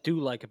what I do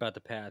like about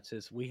the Pats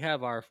is we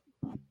have our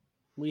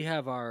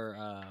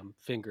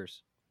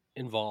fingers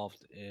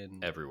involved in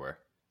everywhere.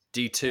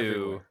 D2,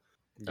 Everywhere.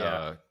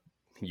 Yeah.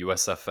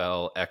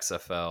 USFL,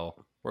 XFL.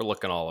 We're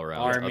looking all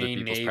around. Army, other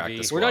people's Navy.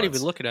 practice We're not squads.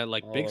 even looking at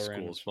like All big around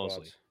schools squads.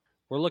 mostly.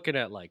 We're looking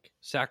at like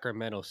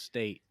Sacramento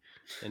State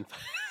and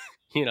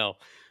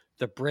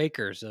the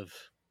Breakers of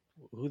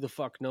who the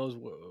fuck knows.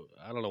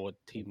 I don't know what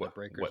team the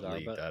Breakers what are,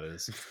 league but that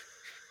is.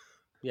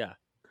 yeah,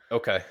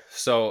 Okay,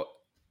 so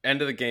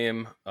end of the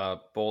game,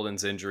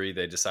 Bolden's injury,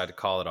 they decide to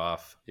call it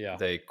off. Yeah.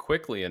 They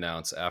quickly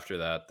announce after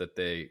that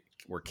they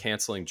were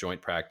canceling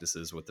joint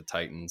practices with the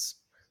Titans.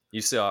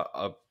 You saw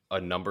a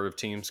number of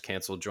teams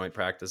cancel joint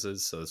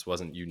practices, so this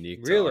wasn't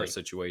unique to our Really?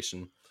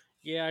 situation.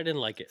 yeah, I didn't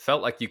like it.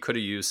 Felt like you could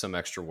have used some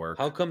extra work.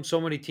 How come so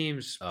many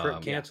teams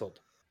canceled?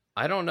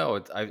 I don't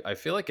know. I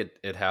feel like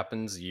it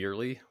happens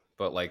yearly,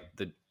 but like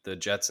the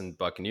Jets and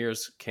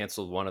Buccaneers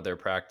canceled one of their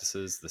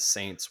practices. The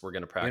Saints were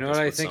going to practice. You know what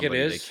I with think it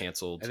somebody. is? They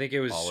canceled. I think it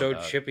was all of so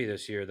that. chippy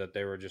this year that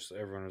they were just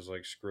everyone was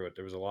like, "Screw it."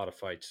 There was a lot of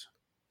fights.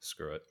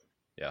 Screw it.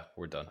 Yeah,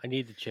 we're done. I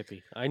need the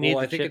chippy. I need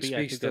I the think it chippy. I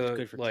speaks think that's to,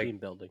 good for like, team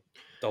building.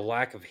 The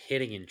lack of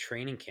hitting in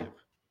training camp.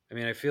 I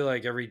mean, I feel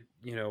like every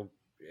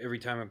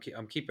time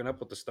I'm keeping up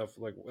with the stuff,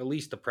 like at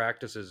least the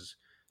practices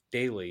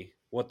daily,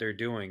 what they're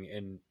doing,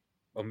 and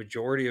a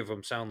majority of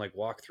them sound like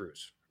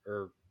walkthroughs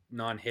or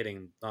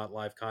non-hitting, not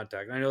live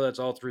contact. And I know that's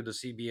all through the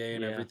CBA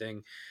and Yeah.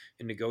 everything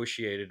and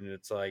negotiated, and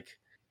it's like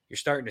you're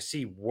starting to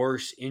see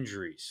worse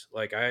injuries.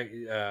 Like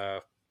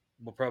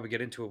we'll probably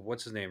get into it.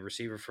 What's his name?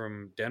 Receiver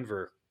from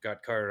Denver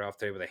got carted off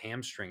today with a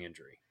hamstring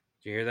injury.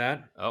 Did you hear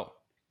that? Oh,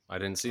 I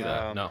didn't see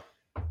that. No.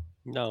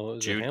 No, was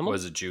it Jude, Hamill?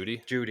 was it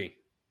Judy? Judy.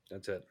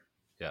 That's it.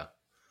 Yeah.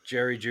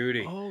 Jerry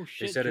Judy. Oh They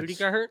shit! said Judy it's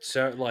got hurt.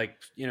 So, like,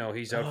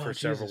 he's out Oh, for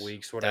several Jesus.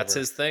 weeks. Whatever. That's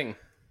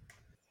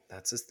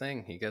his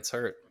thing. He gets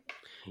hurt.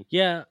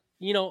 Yeah,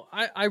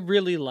 I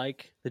really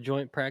like the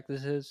joint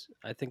practices.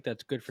 I think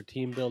that's good for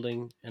team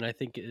building, and I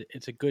think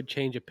it's a good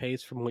change of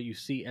pace from what you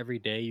see every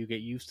day. You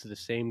get used to the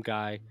same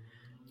guy.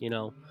 You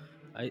know,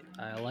 I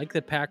like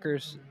the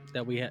Packers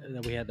that we had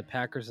the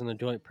Packers in the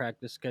joint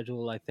practice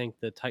schedule. I think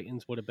the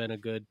Titans would have been a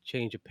good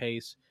change of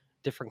pace,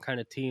 different kind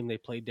of team. They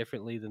play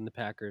differently than the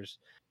Packers.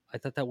 I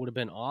thought that would have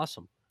been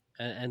awesome,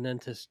 and then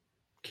to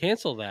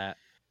cancel that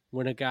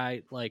when a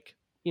guy like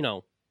you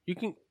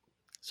can.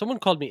 Someone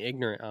called me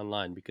ignorant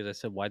online because I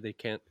said why they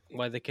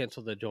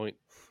cancel the joint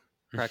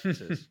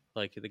practices.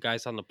 Like the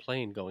guy's on the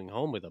plane going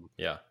home with them.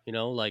 Yeah.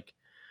 Like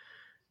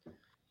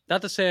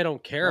not to say I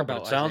don't care No, but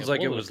about. it sounds Isaiah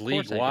like it Bolden, was of course I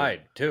do.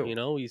 league-wide,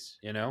 too. He's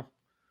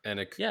And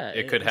it Yeah,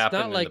 could it's happen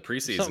not in like the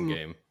preseason something-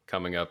 game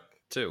coming up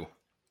too.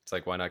 It's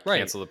like, why not Right.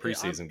 cancel the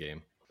preseason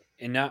game?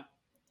 And not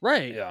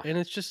right, Yeah. and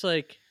it's just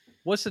like,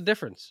 what's the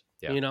difference?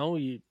 Yeah.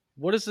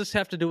 What does this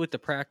have to do with the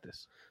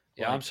practice?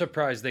 Yeah, I'm Like,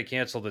 surprised they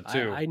canceled it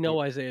too. I know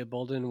Isaiah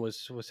Bolden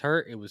was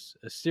hurt. It was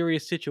a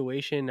serious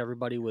situation.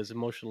 Everybody was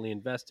emotionally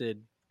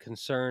invested,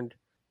 concerned.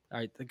 All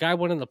right, the guy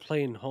went on the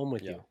plane home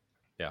with Yeah. you.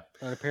 Yeah.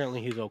 And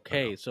apparently he's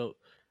okay. So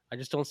I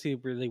just don't see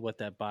really what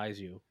that buys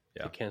you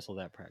Yeah. to cancel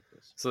that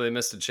practice. So they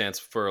missed a chance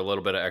for a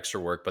little bit of extra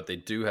work, but they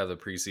do have the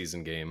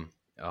preseason game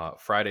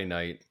Friday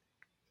night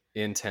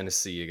in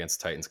Tennessee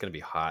against Titans. Going to be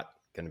hot.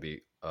 Going to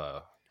be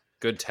a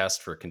good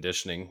test for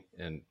conditioning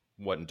and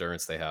what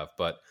endurance they have.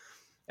 But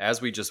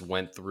as we just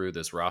went through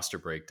this roster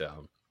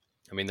breakdown,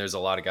 I mean, there's a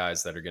lot of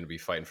guys that are going to be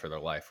fighting for their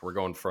life. We're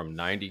going from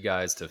 90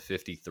 guys to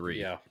 53.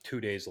 Yeah, 2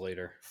 days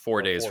later. 4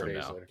 Or days 4 from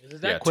days now. later. Is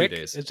it that Yeah, 2 quick?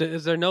 days.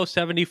 Is there no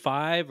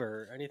 75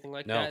 or anything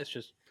like No. that? It's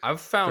just I've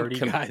found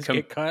 30 guys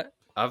get cut.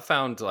 I've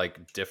found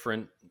like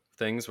different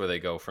things where they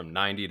go from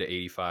 90 to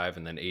 85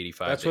 and then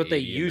 85 That's to what they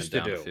 80 and then used to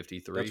down do.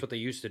 53. That's what they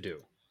used to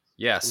do.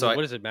 Yeah, so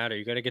What does it matter?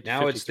 You got to get to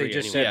Now it's- they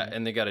 53 just anyway. yeah,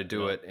 and they got to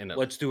do it in a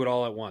Let's do it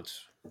all at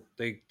once.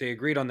 They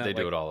agreed on that. They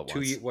do it all at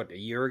once. A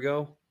year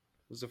ago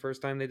was the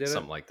first time they did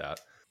something it. like that.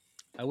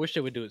 I wish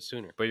they would do it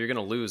sooner. But you're going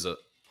to lose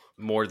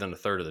more than a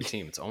third of the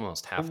team. It's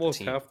almost half Almost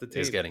the team half the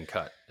is team. getting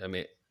cut. I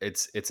mean,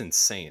 it's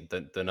insane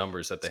the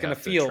numbers that they It's gonna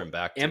have to feel trim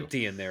back to.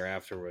 empty in there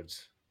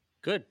afterwards.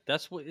 Good.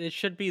 That's what it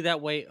should be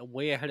that way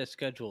ahead of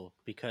schedule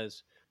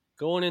because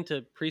going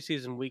into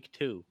preseason week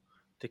 2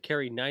 to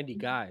carry 90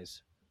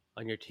 guys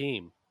on your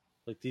team,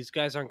 like these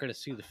guys aren't going to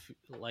see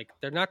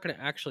they're not going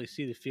to actually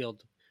see the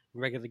field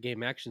in regular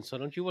game action. So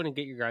don't you want to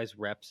get your guys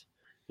reps?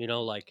 I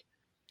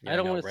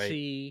don't want to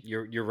see.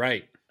 You're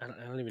right. I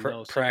don't even Pr- know some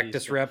of these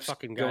practice reps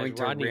fucking going guys.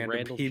 to Rodney random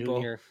Randall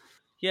people. Jr.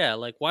 Yeah,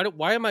 like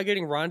why am I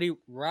getting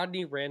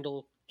Rodney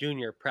Randall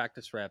Jr.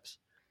 practice reps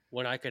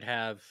when I could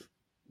have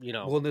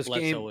Well, in this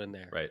Bledsoe game- in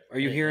there? Right. Are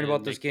you hearing And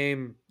about this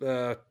game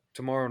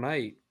tomorrow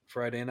night,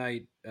 Friday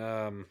night?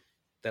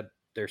 That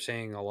they're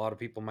saying a lot of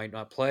people might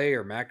not play,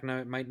 or Mac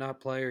might not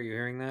play. Are you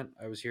hearing that?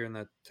 I was hearing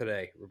that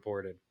today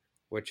reported,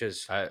 which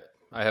is I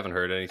haven't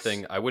heard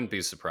anything. I wouldn't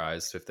be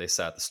surprised if they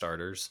sat the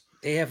starters.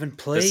 they haven't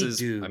played,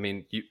 dude. I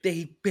mean,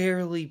 they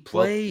barely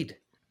played.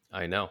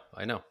 I know.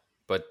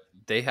 But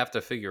they have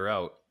to figure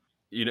out,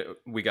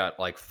 we got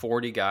like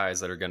 40 guys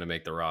that are going to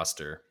make the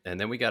roster, and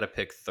then we got to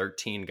pick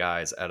 13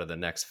 guys out of the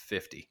next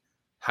 50.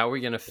 How are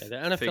we going to the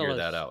NFL figure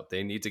that out?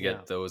 They need to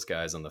get those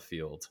guys on the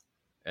field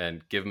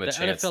and give them a The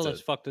chance NFL to,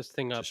 has fucked this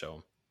thing to up show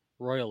them.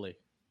 royally.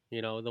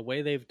 The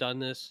way they've done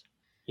this,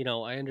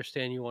 I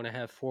understand you want to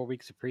have 4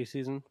 weeks of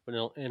preseason, but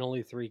in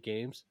only 3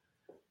 games.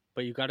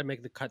 But you got to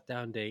make the cut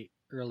down date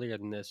earlier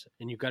than this,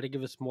 and you got to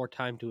give us more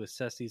time to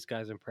assess these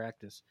guys in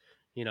practice.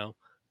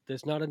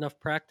 There's not enough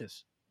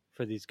practice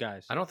for these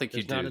guys. I don't think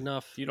There's you do. not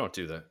enough. You don't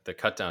do the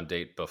cut down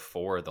date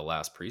before the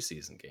last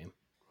preseason game.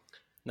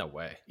 No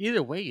way.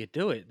 Either way, you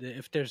do it.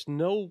 If there's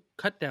no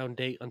cut down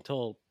date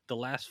until the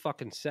last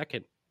fucking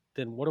second,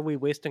 then what are we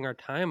wasting our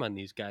time on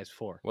these guys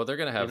for? Well, they're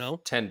going to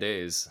have 10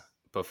 days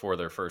before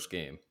their first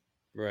game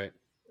Right.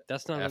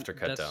 That's not after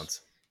cut that's-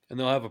 downs. And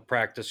they'll have a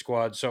practice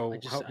squad. So I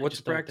just what's the don't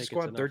think practice it's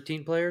squad? enough.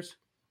 13 players?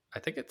 I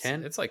think it's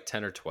 10? it's like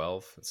 10 or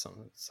 12. It's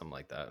something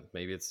like that.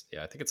 Maybe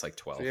I think it's like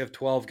 12. So you have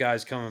 12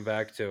 guys coming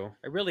back too.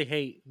 I really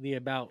hate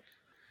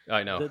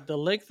I know. the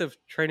length of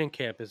training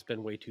camp has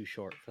been way too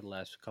short for the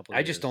last couple of I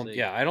years. just don't.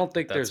 I don't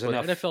think That's there's what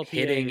enough NFLPA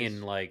hitting is-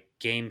 and like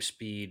game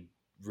speed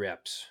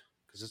reps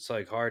because it's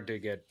like hard to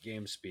get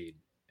game speed.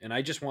 And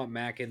I just want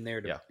Mac in there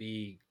to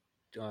be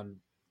on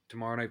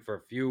tomorrow night for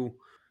a few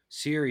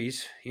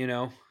series.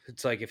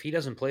 It's like if he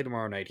doesn't play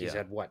tomorrow night, he's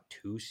had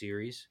 2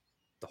 series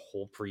the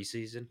whole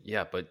preseason.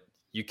 Yeah, but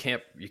you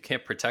can't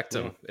protect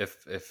him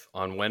if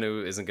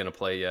Onwenu isn't going to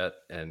play yet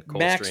and Cole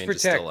Max Strange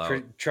protect. is still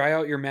out. Try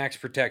out your Max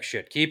protect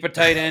shit. Keep a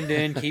tight end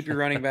in. Keep your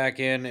running back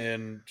in,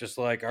 and just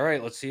like, all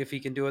right, let's see if he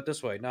can do it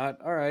this way.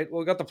 Not all right. Well,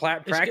 we got the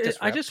practice.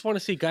 I reps. just want to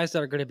see guys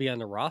that are going to be on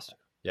the roster.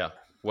 Yeah.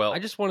 Well, I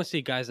just want to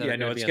see guys that Yeah, are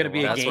no, going it's to going to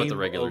be a That's game what the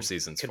regular of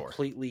season's for.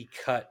 completely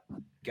cut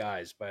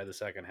guys by the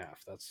second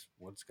half. That's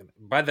what's going to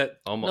by the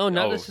Almost, No,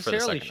 not for the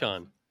necessarily, second half.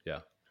 Sean. Yeah.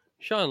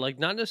 Sean, like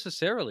not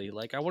necessarily.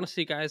 Like I want to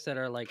see guys that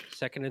are like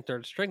second and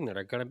third string that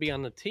are going to be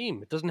on the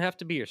team. It doesn't have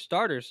to be your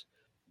starters,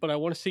 but I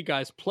want to see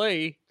guys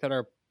play that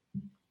are,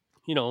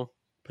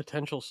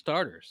 potential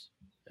starters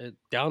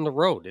down the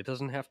road. It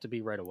doesn't have to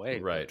be right away.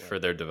 but, Right, like, for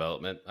their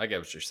development. I get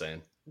what you're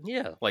saying.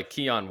 yeah, Like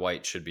Keon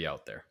White should be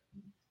out there.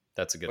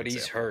 That's a good but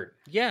example. he's hurt.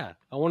 yeah.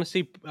 I want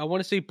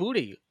to see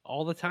Booty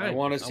all the time. I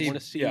want to see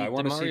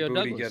Demario Booty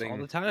Douglas getting all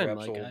the time.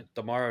 reps. Like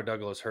Demario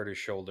Douglas hurt his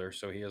shoulder,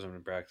 so he hasn't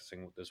been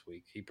practicing this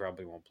week. He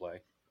probably won't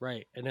play.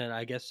 right, and then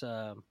I guess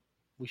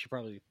we should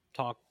probably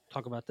talk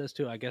about this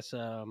too. I guess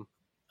the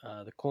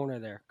corner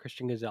there,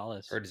 Christian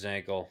Gonzalez, Hurt his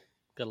ankle.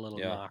 got a little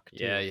Yeah. knock.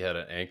 Too. Yeah, he had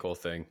an ankle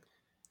thing.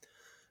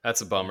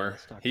 That's a bummer.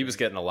 that's not He was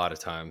great. getting a lot of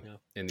time Yeah.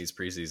 in these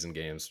preseason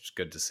games. It's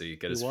good to see.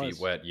 Get He his was.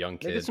 feet wet, young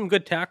Making kid. some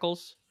good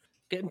tackles,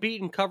 getting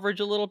beat in coverage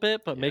a little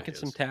bit, but Yeah, making he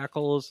some is.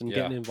 tackles and Yeah.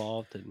 getting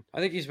involved. And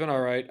I think he's been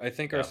all right. I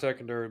think Yeah. our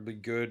secondary will be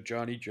good.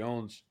 Johnny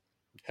Jones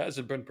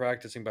hasn't been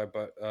practicing but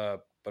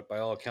by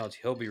all accounts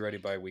he'll be ready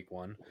by week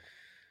 1.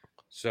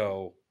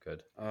 So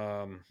Good.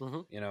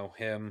 Mhm.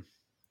 Him,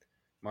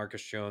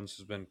 Marcus Jones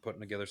has been putting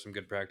together some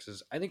good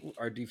practices. I think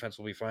our defense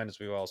will be fine, as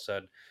we've all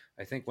said.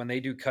 I think when they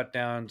do cut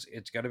downs,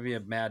 it's got to be a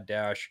mad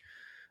dash,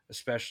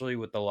 especially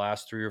with the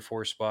last 3 or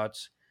 4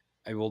 spots.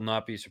 I will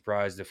not be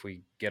surprised if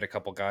we get a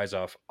couple guys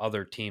off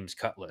other teams'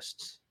 cut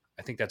lists.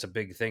 I think that's a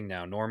big thing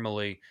now.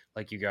 Normally,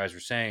 like you guys were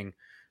saying,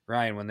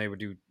 Ryan, when they would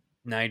do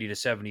 90 to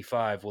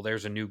 75, well,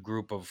 there's a new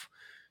group of,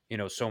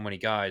 so many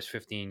guys,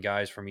 15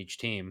 guys from each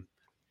team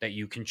that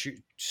you can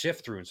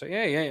sift through and say,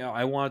 yeah,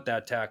 I want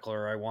that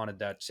tackler, I wanted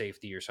that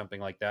safety or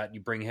something like that. You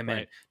bring him in.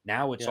 Right.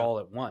 Now it's Yeah. all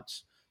at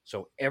once.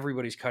 So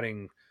everybody's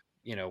cutting,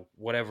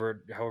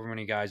 however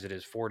many guys it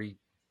is, 40,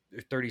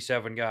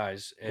 37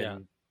 guys, and Yeah.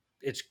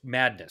 it's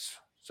madness.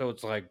 So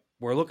it's like,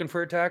 we're looking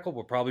for a tackle,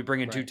 we'll probably bring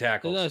in 2 Right.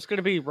 tackles. No, it's going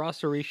to be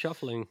roster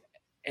reshuffling.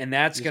 And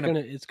that's It's going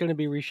to it's going to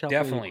be reshuffling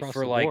definitely across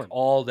for the like board.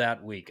 all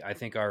that week. I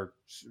think our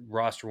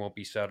roster won't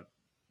be set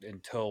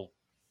until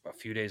a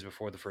few days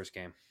before the first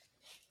game,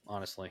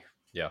 honestly.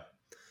 Yeah.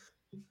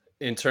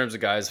 In terms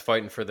of guys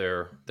fighting for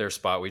their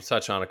spot, we've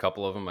touched on a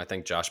couple of them. I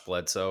think Josh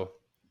Bledsoe,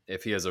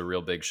 if he has a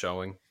real big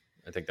showing,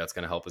 I think that's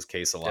going to help his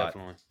case a lot.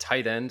 Definitely.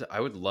 Tight end,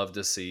 I would love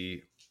to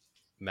see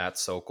Matt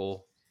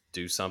Sokol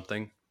do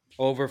something.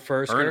 Over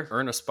Fursker?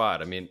 Earn a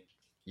spot.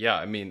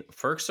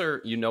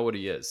 Ferkser, you know what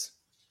he is.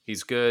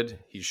 He's good.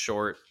 He's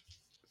short,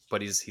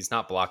 but he's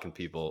not blocking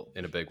people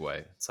in a big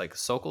way. It's like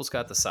Sokol's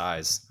got the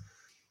size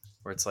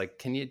where it's like,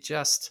 can you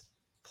just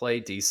play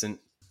decent?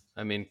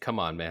 I mean, come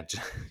on, man.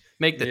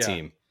 Make the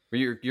team.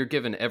 You're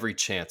given every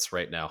chance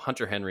right now.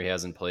 Hunter Henry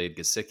hasn't played.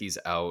 Gesicki's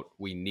out.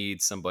 We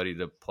need somebody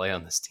to play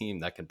on this team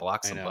that can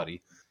block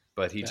somebody.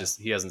 But he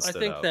hasn't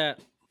stood out.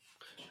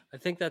 I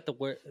think that the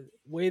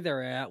way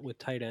they're at with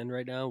tight end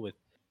right now with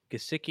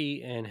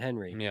Gesicki and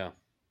Henry,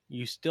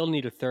 you still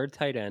need a third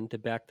tight end to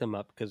back them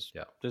up because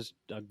there's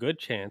a good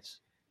chance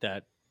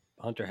that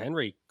Hunter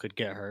Henry could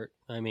get hurt.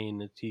 I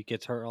mean, he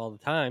gets hurt all the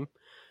time,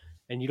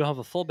 and you don't have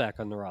a fullback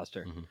on the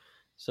roster. Mm-hmm.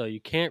 So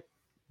you can't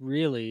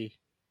really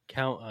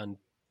count on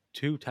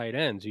 2 tight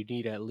ends. You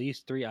need at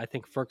least 3. I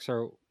think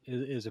Ferkser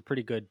is a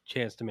pretty good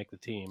chance to make the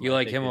team. You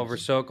like him over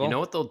Sokol? You know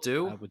what they'll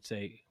do? I would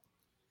say.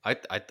 I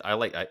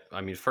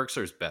mean,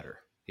 Ferkser's better.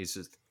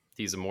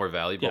 He's a more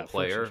valuable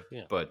player,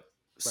 but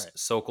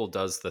Sokol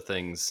does the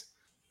things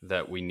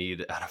that we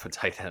need out of a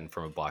tight end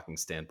from a blocking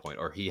standpoint,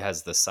 or he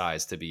has the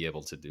size to be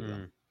able to do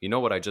them. You know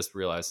what I just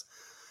realized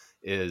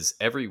is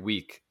every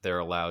week they're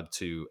allowed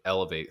to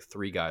elevate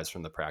 3 guys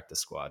from the practice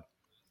squad.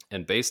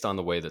 And based on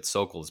the way that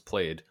Sokol has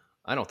played,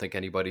 I don't think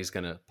anybody's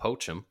going to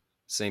poach him.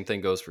 Same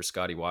thing goes for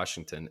Scotty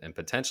Washington, and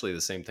potentially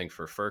the same thing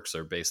for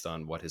Ferkser based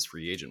on what his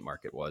free agent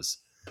market was.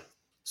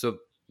 So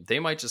they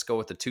might just go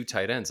with the 2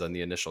 tight ends on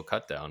the initial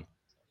cut down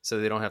so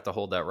they don't have to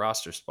hold that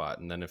roster spot.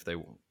 And then if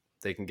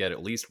they can get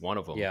at least one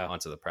of them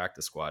onto the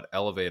practice squad,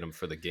 elevate them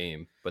for the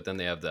game, but then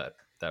they have that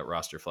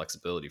roster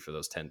flexibility for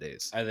those 10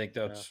 days. I think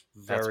that's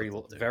very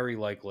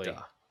likely.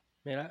 Duh.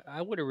 Man,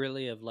 I would have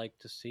really have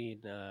liked to see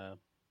the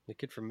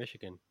kid from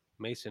Michigan,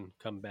 Mason,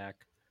 come back.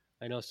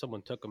 I know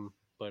someone took him,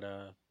 but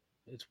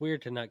it's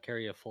weird to not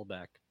carry a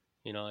fullback.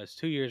 It's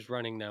 2 years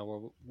running now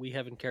where we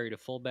haven't carried a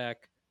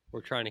fullback.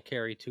 We're trying to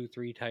carry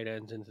 2-3 tight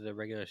ends into the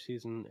regular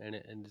season, and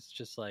it's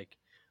just like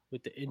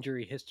with the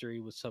injury history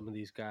with some of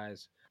these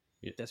guys,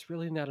 that's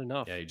really not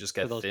enough. Yeah, you just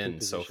get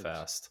thin so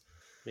fast.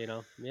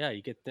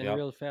 You get thin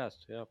really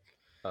fast.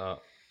 Yeah.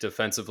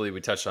 Defensively,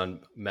 we touched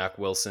on Mac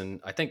Wilson.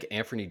 I think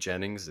Anthony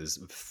Jennings is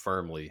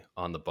firmly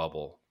on the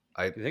bubble.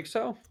 You think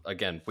so?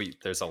 Again,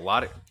 there's a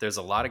lot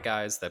of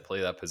guys that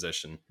play that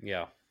position.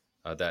 Yeah.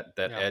 That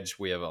edge,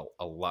 we have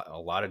a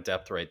lot of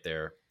depth right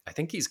there. I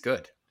think he's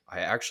good. I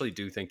actually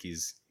do think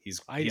he's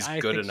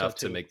good enough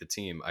to make the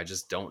team. I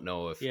just don't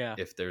know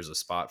if there's a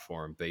spot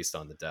for him based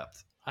on the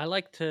depth. I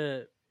like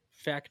to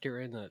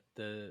factor in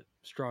the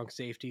strong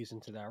safeties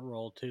into that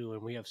role too,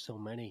 and we have so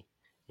many.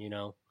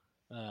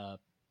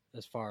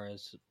 as far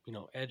as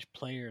edge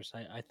players,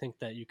 I think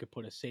that you could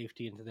put a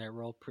safety into that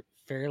role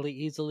fairly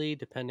easily,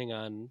 depending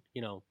on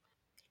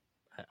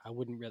I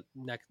wouldn't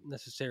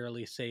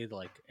necessarily say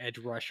like edge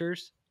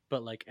rushers,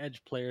 but like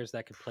edge players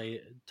that could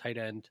play tight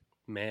end,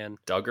 man.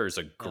 Duggar's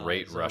a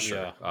great zone-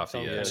 rusher off the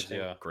zone edge.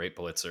 kind of thing. Great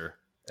blitzer.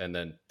 And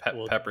then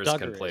Well, Peppers can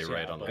Duggar play is,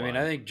 right yeah, on the but- I line.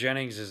 mean, I think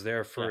Jennings is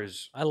there for Yeah.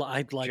 his. I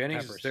like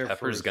Jennings Peppers. is there.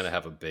 Peppers is for going to his-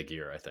 have a big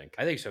year, I think.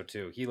 I think so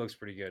too. He looks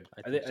pretty good.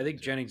 I I think think so, too.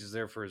 Jennings is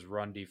there for his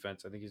run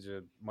defense. I think he's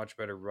a much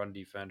better run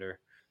defender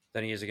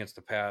than he is against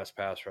the pass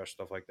rush,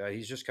 stuff like that.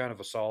 He's just kind of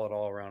a solid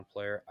all around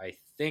player. I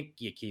think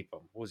you keep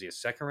him. What was he, a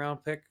second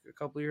round pick a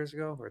couple of years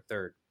ago or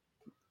third?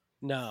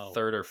 No,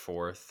 Third or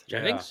fourth.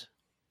 Jennings.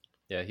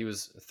 Yeah, he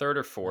was third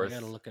or I fourth.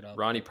 gotta look it up.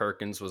 Ronnie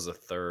Perkins was a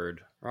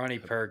third. Ronnie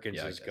Perkins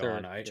yeah, is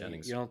third. gone.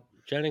 Jennings. You know,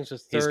 Jennings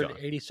was He's third, gone.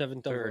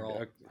 87th third.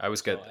 overall. I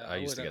used So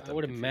to get them I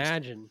would confused.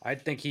 imagine. I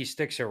think he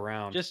sticks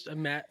around.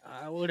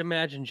 I would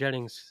imagine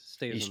Jennings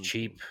stays. He's on the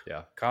cheap, team.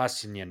 Yeah,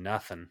 costing you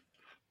nothing.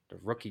 The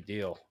rookie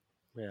deal.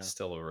 Yeah,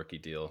 still a rookie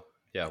deal.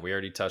 Yeah, we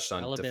already touched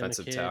on Alabama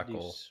defensive kid,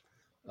 tackle. he's-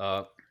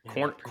 Uh, yeah,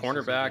 corner, preseason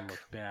cornerback. didn't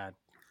look bad.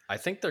 I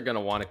think they're going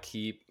to want to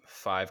keep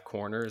 5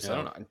 corners. I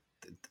Yeah. don't know.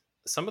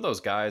 Some of those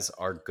guys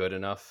are good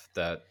enough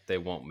that they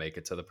won't make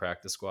it to the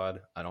practice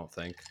squad. I don't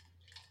think.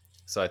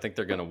 So I think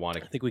they're going to want I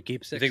to think we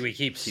keep You six. think we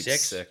keep keep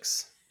six?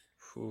 6.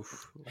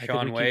 Oof. I think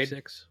Sean we keep Wade?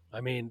 6.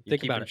 I mean, You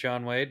think keeping about it.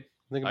 Sean Wade?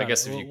 Think I about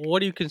guess it. if you- What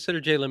do you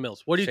consider Jalen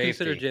Mills? What do you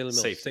consider Safety. Jalen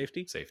Mills?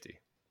 Safety. Safety.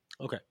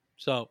 Okay,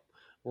 so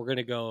we're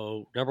gonna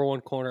go number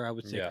 1 corner. I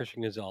would say Yeah.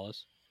 Christian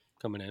Gonzalez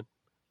coming in.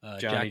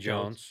 Johnny Jack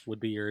Jones. would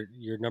be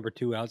your number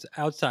 2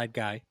 outside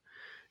guy.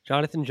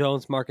 Jonathan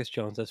Jones, Marcus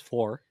Jones. That's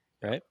 4,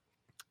 right?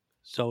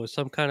 So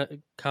some kind of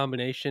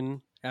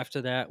combination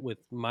after that with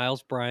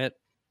Miles Bryant,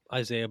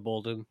 Isaiah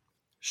Bolden.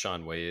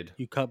 Sean Wade.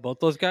 You cut both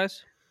those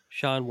guys.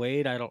 Sean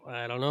Wade, I don't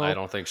know. I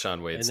don't think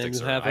Sean Wade And then sticks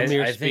you around. have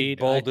Amir I think Speed.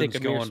 Bolden's I think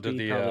Amir going to Speed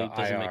the probably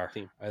doesn't make IR. the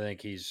team. I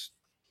think he's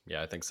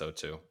Yeah, I think so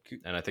too.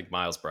 And I think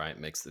Miles Bryant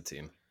makes the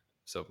team.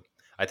 So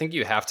I think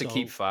you have to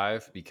keep So-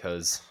 5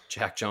 because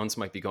Jack Jones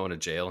might be going to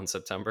jail in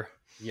September.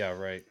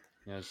 right.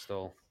 Yeah,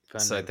 still.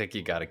 So I think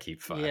you got to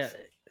keep 5. Yeah,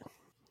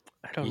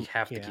 I don't. You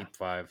have to yeah. keep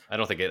 5. I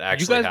don't think it Did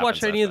actually you guys watch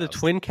happens any that of the fast.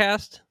 Twin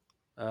Cast?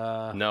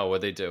 No,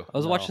 what they do? I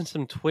was No. watching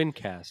some Twin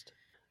Cast.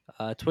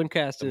 Twin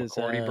Cast The is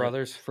McCourty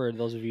brothers? For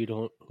those of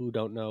you who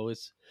don't know,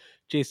 is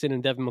Jason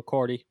and Devin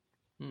McCourty.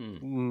 Hmm.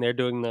 And they're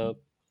doing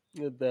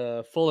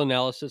the full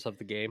analysis of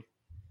the game,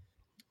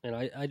 and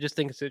I just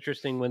think it's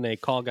interesting when they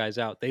call guys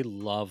out. They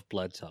love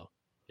Bledsoe.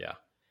 Yeah.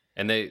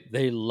 And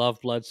they love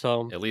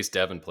Bledsoe. at least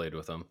Devin played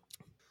with him.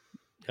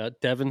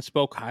 Devin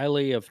spoke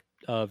highly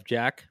of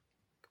Jack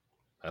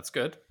That's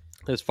good.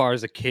 as far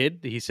as a kid.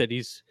 He said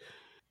he's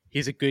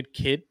a good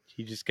kid.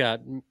 He just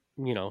got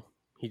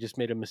he just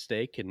made a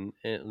mistake and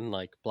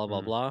like blah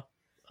blah blah.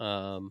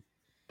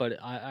 But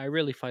I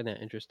really find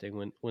that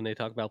interesting when they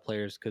talk about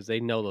players because they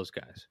know those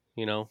guys.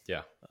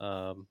 Yeah.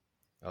 Um,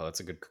 Oh,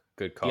 that's a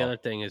good call. the other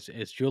thing is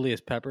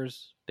Julius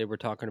Peppers. They were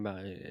talking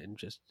about it, and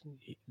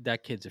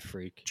that kid's a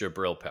freak.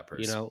 Jabril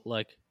Peppers.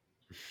 Like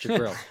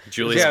Jabril.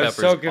 Julius Yeah, I was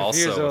Peppers so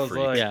confused. also I a was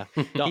freak. like-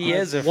 Yeah, No, He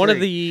is a one of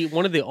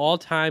freak. the all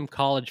time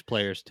college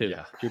players too.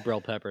 Yeah.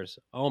 Jabril Peppers.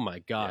 Oh my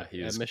god,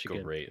 he at is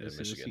Michigan, great at Is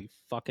Michigan. he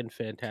fucking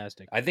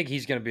fantastic? I think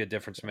he's going to be a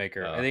difference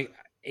maker. I Uh, think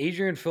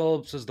Adrian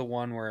Phillips is the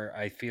one where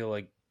I feel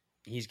like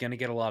he's going to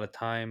get a lot of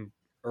time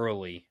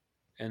early.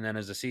 And then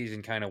as the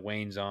season kind of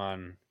wanes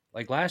on,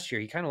 like last year,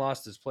 he kind of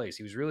lost his place.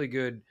 He was really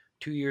good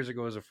 2 years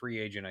ago as a free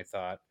agent, I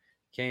thought.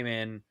 Came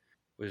in,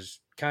 was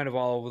kind of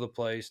all over the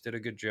place, did a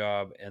good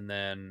job. And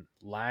then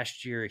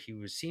last year,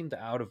 he seemed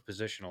out of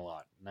position a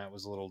lot. And that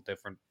was a little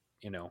different,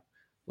 a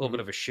little bit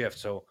of a shift.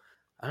 So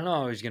I don't know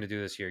how he's going to do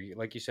this year.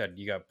 Like you said,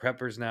 you got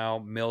Peppers now.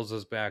 Mills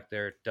is back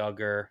there.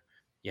 Duggar.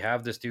 You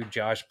have this dude,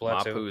 Josh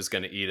Bledsoe. Mapu's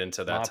going to eat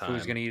into that time.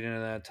 Mapu's going to eat into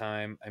that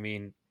time. I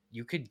mean,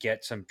 you could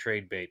get some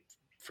trade bait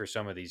for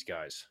some of these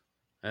guys.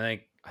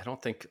 I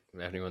don't think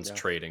anyone's Yeah.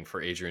 trading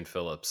for Adrian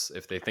Phillips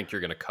if they think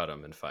you're going to cut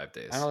him in 5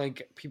 days. I don't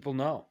think people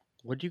know.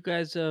 What do you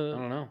guys I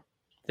don't know.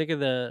 think of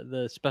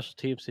the special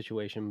team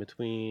situation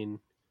between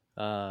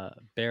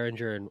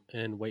Behringer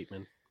and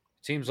Waitman?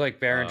 Seems like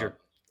Behringer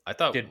I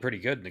thought did pretty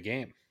good in the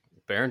game.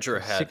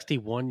 Behringer had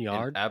 61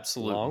 yard, an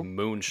absolute long?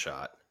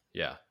 moonshot.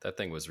 Yeah, that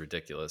thing was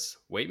ridiculous.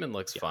 Waitman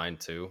looks fine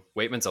too.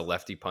 Waitman's a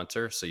lefty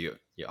punter, so you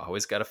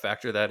always got to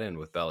factor that in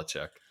with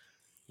Belichick.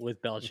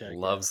 with Belichick.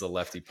 Loves the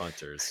lefty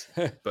punters.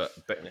 But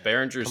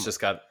Behringer's just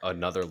got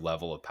another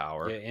level of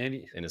power Yeah, and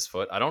in his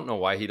foot. I don't know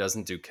why he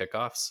doesn't do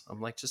kickoffs.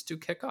 I'm like, just do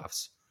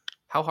kickoffs.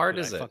 How hard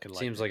is it?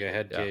 seems like a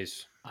head Yeah.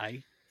 case.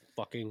 I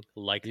fucking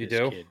like You this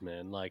do? kid,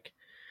 man. Like,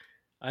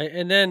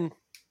 and then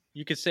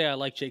you could say I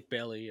like Jake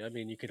Bailey. I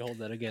mean, you could hold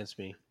that against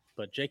me,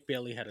 but Jake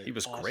Bailey had He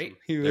was awesome, great.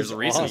 He There's was a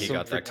reason he awesome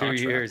got for that 2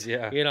 contract. years.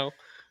 Yeah.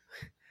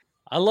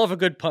 I love a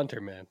good punter,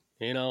 man.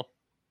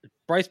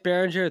 Bryce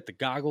Behringer at the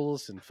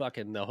goggles and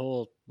fucking the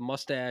whole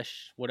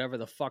mustache, whatever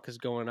the fuck is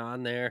going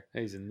on there.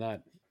 He's a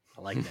nut.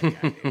 I like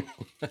that guy. Dude.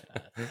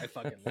 I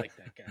fucking like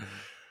that guy.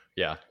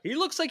 Yeah, He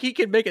looks like he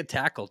can make a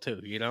tackle too.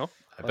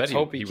 I Let's bet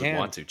hope he he would can.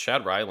 want to.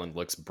 Chad Ryland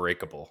looks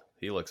breakable.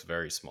 He looks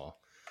very small.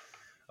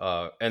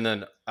 And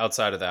then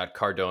outside of that,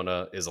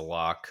 Cardona is a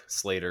lock.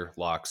 Slater,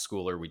 lock.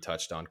 Schooler, we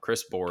touched on.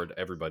 Chris Board,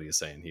 everybody is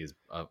saying he's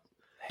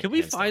Can we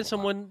hands down a find lock.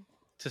 someone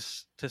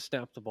to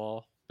snap the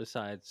ball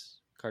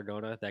besides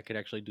Cardona that could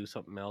actually do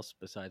something else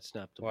besides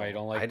snap the Why you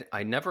ball? don't like?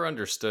 I never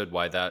understood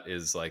why that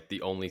is like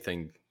the only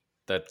thing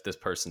that this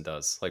person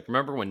does. Like,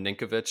 remember when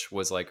Ninkovich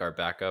was like our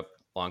backup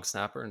long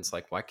snapper? And it's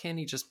like, why can't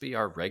he just be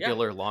our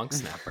regular long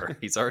snapper?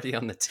 He's already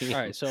on the team. All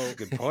right, so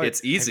Good point. It's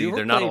Have you easy. ever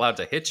They're not played- allowed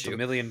to hit It's $1 you.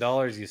 million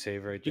you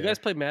save right do you there. guys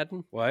play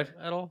Madden What?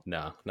 at all?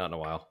 No, not in a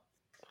while.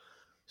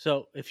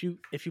 So if you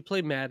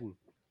play Madden,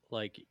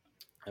 like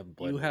Haven't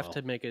played you in a have while.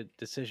 to make a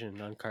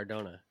decision on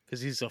Cardona because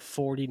he's a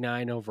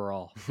 49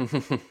 overall.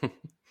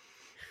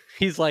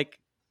 He's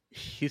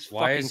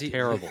Why fucking is he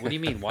terrible. What do you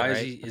mean? Why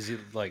right? is he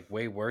like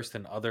way worse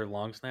than other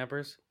long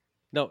snappers?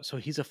 No, so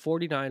he's a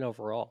 49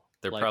 overall.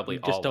 They're Like, probably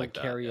you just all don't like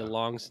that, carry yeah. a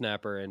long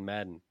snapper in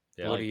Madden.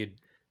 Yeah. What Like, do you?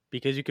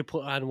 because you could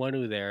put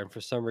Onwenu there, and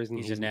for some reason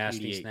He's he's a an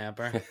nasty 88.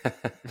 snapper.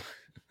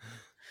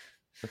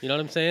 You know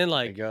what I'm saying? I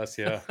Like, guess,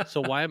 yeah.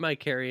 so why am I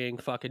carrying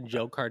fucking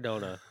Joe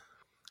Cardona?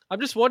 I'm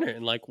just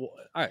wondering. Like, all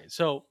right,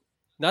 so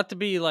not to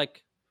be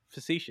like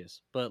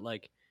facetious, but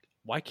like,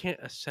 why can't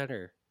a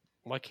center?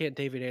 Why can't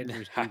David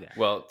Andrews do that?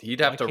 Well, he'd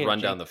have Why to can't run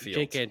Jake- down the field.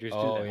 Jake Andrews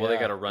Oh, do that. Well, they Yeah,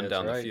 got to run that's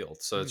down the right. field.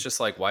 So it's just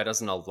like, why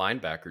doesn't a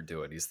linebacker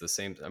do it? He's the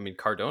same. I mean,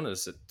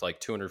 Cardona's at like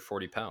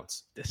 240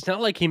 pounds. It's not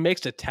like he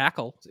makes a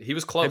tackle. He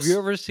was close. Have you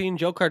ever seen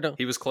Joe Cardona?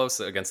 He was close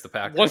against the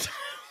Packers. Once-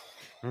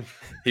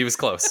 He was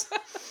close.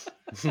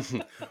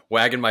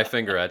 Wagging my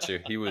finger at you.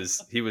 He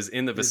was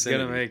in the He's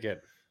vicinity. gonna make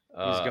it.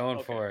 He's going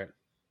okay. for it.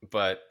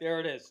 But There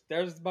it is.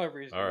 There's my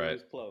reason. all He right,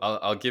 was close.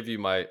 I'll give you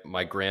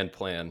my grand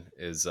plan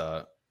is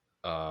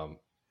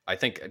I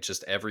think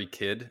just every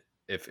kid,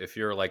 if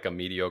you're like a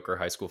mediocre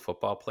high school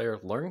football player,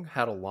 learn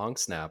how to long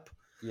snap.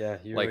 Yeah,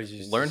 you Like always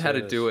used learn how say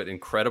to do this. it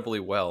incredibly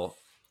well,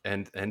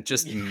 and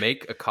just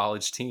make a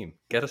college team.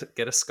 Get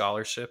a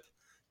scholarship.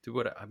 Do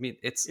what I mean.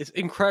 It's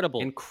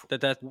incredible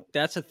Inc-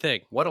 that's a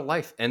thing. what a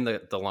life, and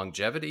the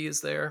longevity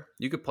is there.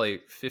 You could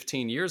play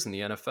 15 years in the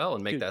NFL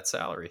and make Dude. that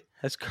salary.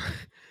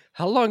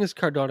 How long has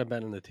Cardona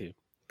been in the team?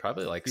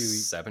 Probably like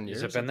 7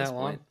 years. Has it been at this that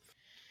long? point.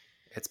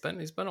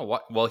 He's been a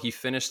while. Well, he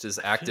finished his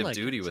active like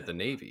duty it's with the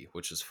Navy,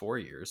 which is 4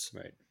 years.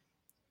 Right.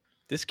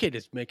 This kid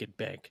is making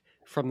bank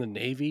from the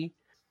Navy,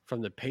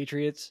 from the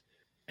Patriots,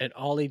 and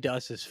all he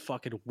does is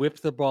fucking whip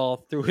the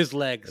ball through his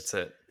legs That's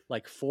it.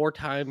 like 4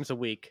 times a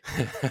week.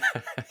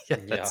 Yeah,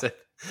 that's it.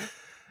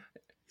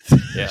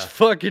 That's Yeah.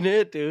 fucking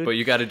it, dude. But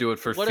you got to do it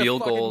for What a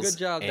field fucking goals good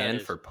job that and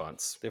is. for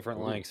punts.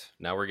 Different Ooh, lengths.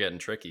 Now we're getting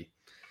tricky.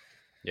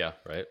 Yeah,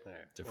 right. All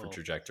right, Different well,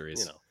 trajectories.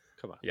 You know,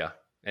 come on. Yeah.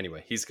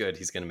 Anyway, he's good.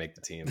 He's going to make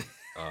the team.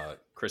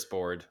 Chris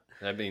Board.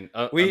 I mean,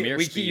 You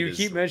Speed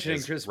keep mentioning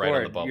is Chris right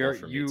on the Board. bubble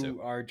for me You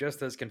too. are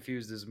just as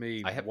confused as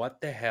me. I have-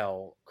 What the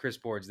hell Chris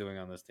Board's doing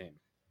on this team?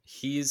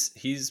 He's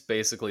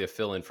basically a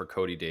fill-in for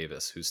Cody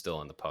Davis, who's still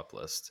on the pup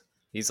list.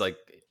 He's like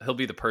he'll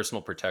be the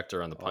personal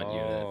protector on the punt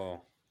unit.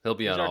 Oh, He'll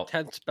be He's on our all.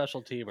 10th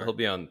special teamer. He'll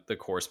be on the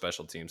core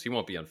special teams. He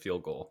won't be on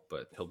field goal,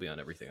 but he'll be on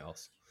everything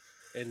else.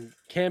 And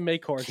Cam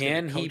Maycorn.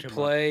 Can he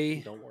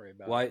play? Don't worry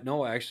about Why? it.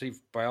 No, actually,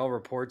 by all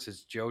reports,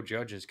 is Joe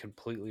Judge is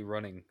completely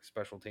running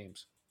special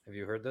teams. Have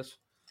you heard this?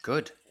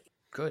 Good.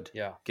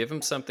 Yeah. Give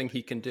him something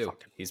he can do.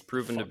 He's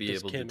proven to fuck be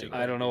this able to kid, do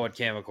man. it. I don't know what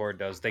Cam Accord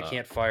does. They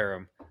can't fire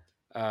him.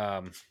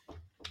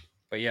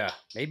 But yeah,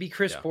 maybe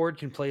Chris Yeah. Board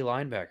can play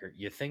linebacker.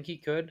 You think he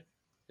could?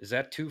 Is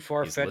that too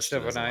far fetched listed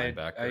of as an a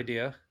linebacker.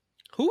 idea?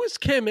 Who is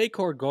Cam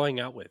Maycorn going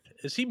out with?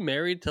 Is he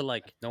married to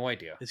like? No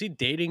idea. Is he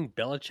dating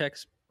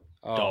Belichick's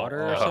Oh,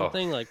 daughter or oh.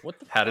 something? Like what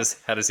the? How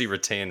does he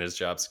retain his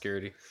job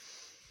security?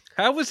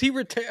 How was he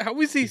How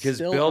is he Because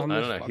still? Bill- on I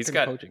this don't know.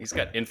 fucking He's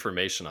coaching got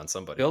information on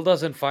somebody. Bill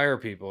doesn't fire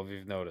people, if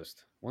you've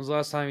noticed. When's the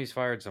last time he's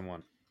fired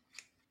someone?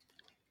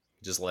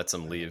 Just lets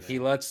him leave.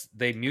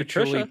 They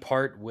mutually Patricia?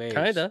 part ways.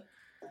 Kinda.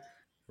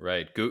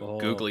 Right. Oh.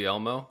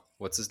 Guglielmo.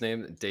 What's his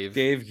name? Dave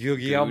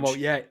Guglielmo, Googe,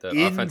 yeah, the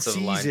in offensive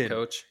line season.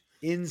 coach.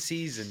 In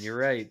season, you're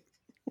right.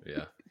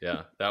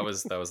 Yeah. That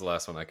was the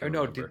last one I Or can no,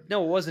 remember.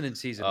 no, it wasn't in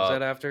season. Was Uh,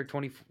 that after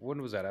 20?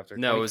 When was that after?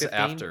 No, it was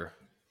 2015?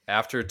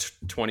 after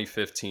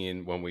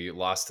 2015 when we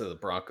lost to the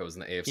Broncos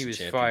in the AFC He was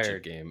Championship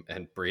fired. game,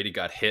 and Brady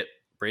got hit.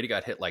 Brady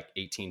got hit like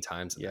 18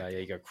 times. In Yeah, that yeah,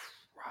 game. he got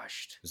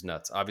crushed. It was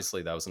nuts.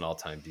 Obviously, that was an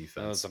all-time defense.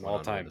 That was an went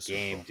on to win all-time the Super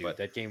game, Bowl, dude. but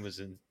That game was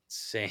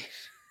insane.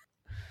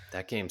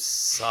 that game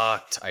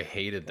sucked. I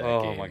hated that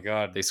Oh game. my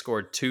God. They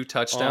scored 2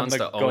 touchdowns the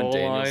to Owen goal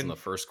Daniels line. in the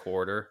first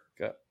quarter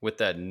Got- with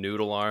that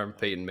noodle arm,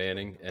 Peyton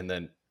Manning, and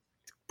then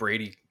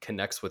Brady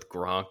connects with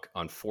Gronk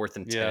on 4th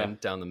and 10 Yeah.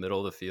 down the middle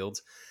of the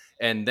field.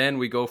 And then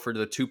we go for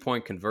the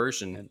 2-point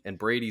conversion, and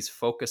Brady's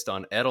focused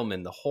on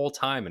Edelman the whole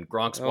time, and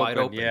Gronk's wide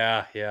open.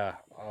 Yeah, yeah.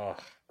 Oh.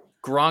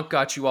 Gronk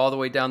got you all the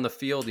way down the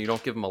field, and you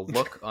don't give him a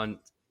look on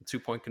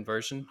 2-point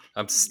conversion.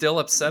 I'm still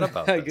upset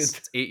about I this. guess-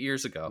 It's 8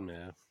 years ago.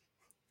 Yeah.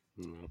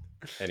 Mm.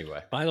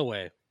 Anyway, By the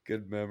way,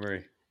 Good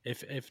memory.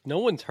 if no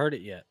one's heard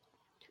it yet,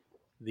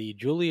 the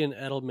Julian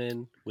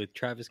Edelman with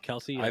Travis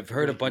Kelsey. I've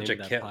heard a bunch of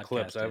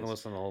clips. I haven't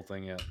listened to the whole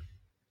thing yet.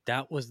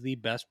 That was the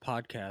best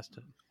podcast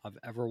I've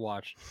ever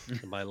watched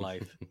in my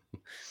life.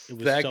 It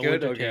was That so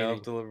good? Okay, I'll entertaining.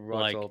 have to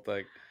watch Like, the whole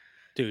thing.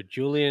 dude,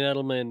 Julian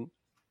Edelman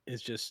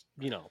is just,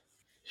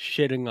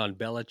 shitting on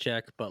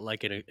Belichick, but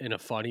like in a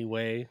funny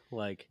way.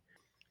 Like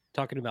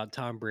talking about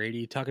Tom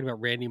Brady, talking about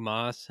Randy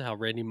Moss, how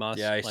Randy Moss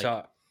Yeah, I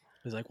saw.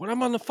 was like, when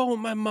I'm on the phone with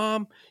my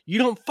mom, you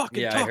don't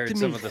fucking Yeah, talk I heard to me.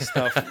 some of the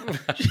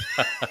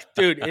stuff.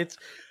 Dude,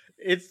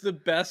 it's the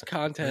best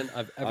content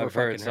I've ever I've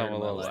fucking heard some in of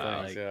my those life.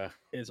 things. Like, Yeah.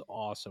 it's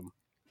awesome.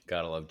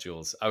 Gotta love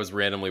Jules. I was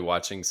randomly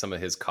watching some of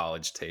his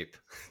college tape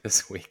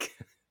this week.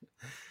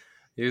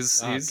 he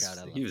was Oh, God,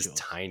 I love he was Jules.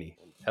 tiny.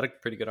 Had a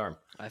pretty good arm.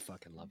 I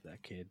fucking love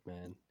that kid,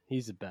 man.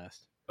 He's the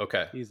best.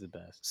 Okay. He's the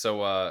best.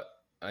 So I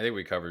think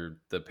we covered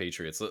the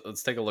Patriots.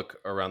 Let's take a look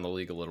around the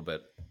league a little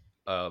bit.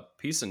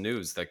 Piece of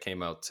news that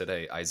came out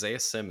today. Isaiah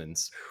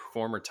Simmons,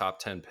 former top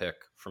 10 pick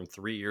from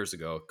 3 years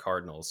ago,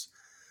 Cardinals.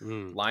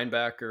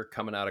 Linebacker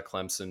coming out of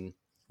Clemson,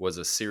 was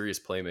a serious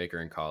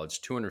playmaker in college,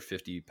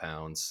 250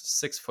 pounds,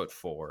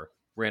 6'4",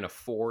 ran a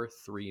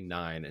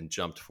 4.39 and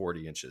jumped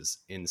 40 inches.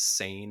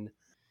 Insane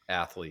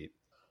athlete.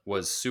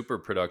 Was super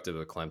productive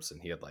at Clemson.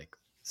 He had like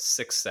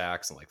 6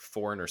 sacks and like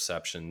 4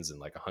 interceptions and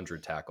like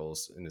 100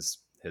 tackles in his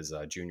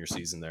junior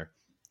season there.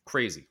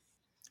 Crazy.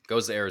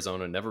 Goes to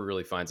Arizona, never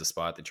really finds a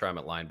spot. They try him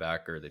at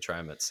linebacker. They try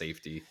him at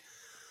safety.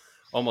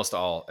 Almost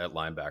all at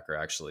linebacker,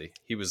 actually.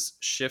 He was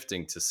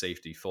shifting to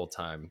safety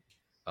full-time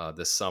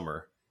this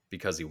summer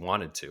because he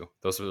wanted to.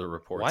 Those were the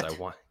reports.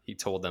 What? He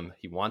told them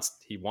he wants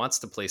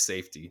to play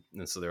safety.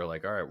 And so they were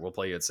like, all right, we'll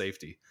play you at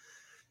safety.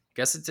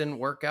 Guess it didn't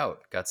work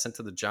out. Got sent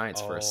to the Giants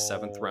for a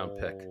 7th-round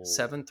pick.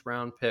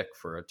 7th-round pick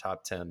for a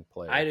top 10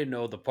 player. I didn't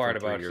know the part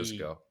from 3 about years he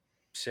ago.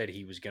 said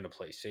he was going to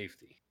play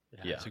safety.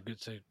 Yeah.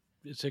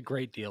 It's a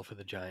great deal for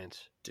the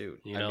Giants. Dude,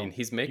 You I know, mean,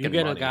 he's making you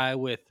get money. a guy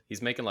with,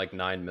 He's making like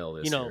 $9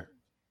 million this you know, year.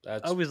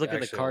 That's I always look at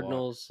the actually a lot.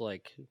 Cardinals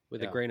like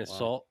with a Yeah, grain of wow.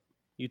 salt.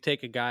 You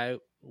take a guy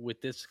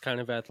with this kind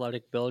of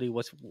athletic ability.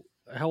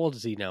 How old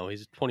is he now?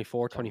 He's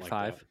 24, Something like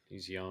 25, that.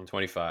 He's young.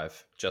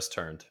 25, just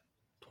turned.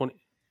 20,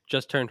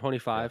 just turned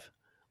 25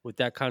 with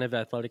that kind of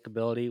athletic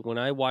ability. When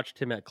I watched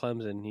him at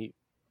Clemson,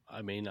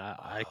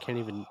 I can't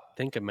even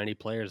think of many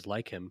players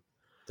like him.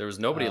 There was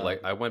nobody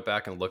like. I went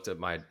back and looked at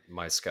my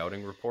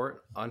scouting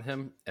report on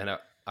him, and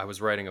I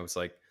was writing. I was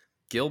like,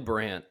 Gil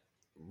Brandt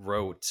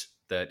wrote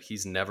that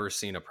he's never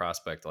seen a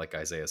prospect like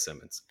Isaiah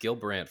Simmons. Gil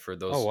Brandt, for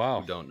those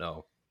who don't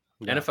know,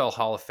 Yeah. NFL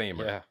Hall of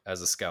Famer Yeah.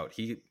 as a scout.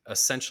 He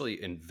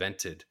essentially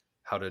invented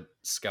how to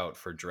scout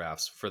for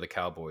drafts for the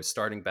Cowboys,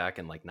 starting back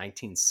in like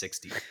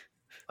 1960.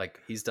 Like,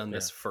 he's done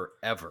this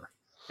forever,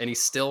 and he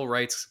still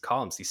writes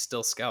columns. He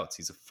still scouts.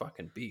 He's a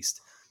fucking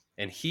beast.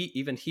 And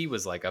he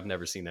was like, I've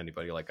never seen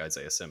anybody like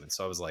Isaiah Simmons.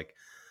 So I was like,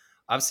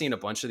 I've seen a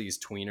bunch of these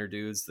tweener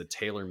dudes, the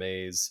Taylor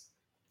Mays,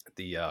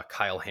 the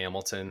Kyle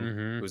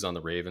Hamilton, who's on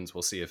the Ravens.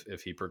 We'll see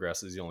if he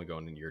progresses. He's only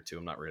going in year 2.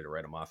 I'm not ready to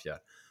write him off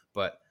yet.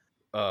 But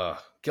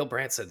Gil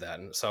Brandt said that.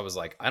 And so I was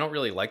like, I don't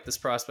really like this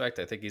prospect.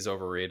 I think he's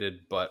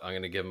overrated, but I'm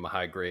going to give him a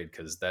high grade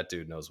because that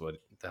dude knows what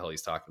the hell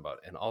he's talking about.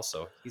 And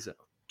also, he's a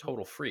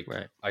total freak.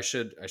 Right. I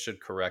should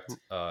correct.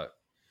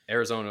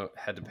 Arizona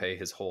had to pay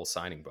his whole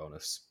signing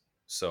bonus.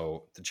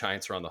 So the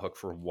Giants are on the hook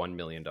for $1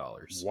 million.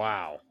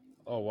 Wow.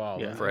 Oh, wow.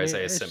 Yeah. For I mean,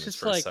 Isaiah it's Simmons just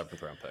for like- a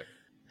 7th-round pick.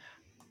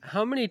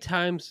 How many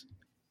times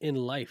in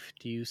life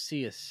do you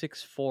see a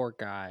 6'4"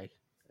 guy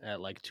at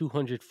like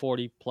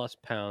 240 plus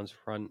pounds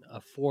run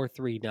a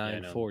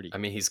 4.39 40? I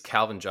mean, he's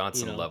Calvin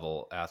Johnson You know.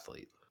 level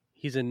athlete.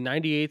 He's a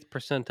 98th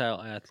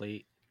percentile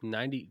athlete,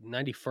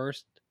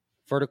 91st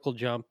vertical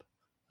jump,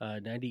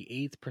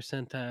 98th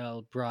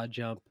percentile broad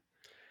jump.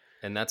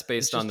 And that's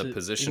based It's on just the a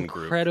position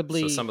group.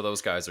 incredibly- So some of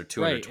those guys are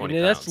 220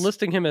 and pounds. that's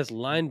listing him as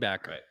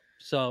linebacker. Right.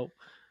 So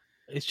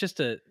it's just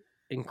a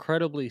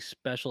incredibly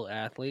special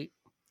athlete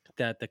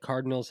that the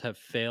Cardinals have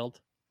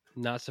failed,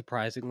 not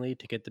surprisingly,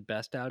 to get the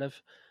best out of.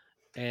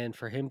 And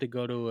for him to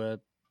go to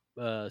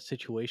a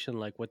situation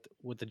like what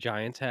the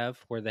Giants have,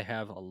 where they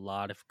have a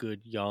lot of good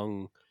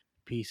young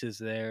pieces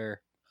there.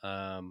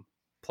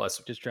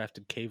 Plus, Just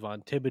drafted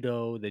Kayvon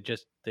Thibodeau.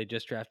 They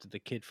just drafted the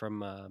kid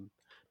from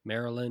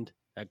Maryland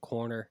at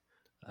corner.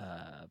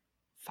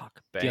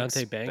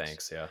 Deontay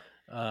Banks.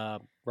 yeah.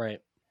 Right.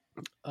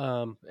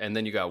 And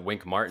then you got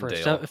Wink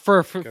Martindale.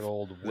 Good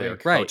old They're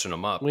Wink. right. coaching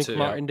him up, Wink too.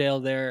 Martindale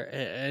there,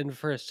 and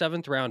for a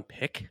 7th-round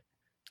pick,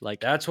 like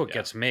That's what Yeah,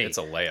 gets me. It's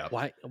a layup.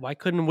 why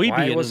couldn't we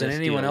Why be in wasn't this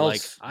anyone deal?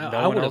 else? Like, No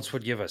I one would've- else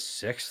would give a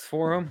 6th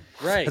for him.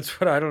 Right. That's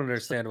what I don't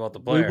understand about the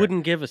player. We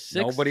wouldn't give a 6.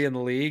 Nobody in the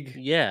league.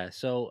 Yeah,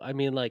 so I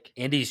mean, like,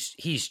 And he's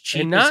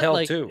cheap And as not, hell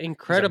like, too.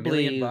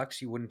 incredibly- He's $1 million.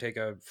 You wouldn't take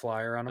a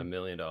flyer on $1 him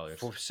million.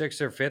 for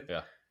 6th or 5th.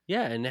 Yeah.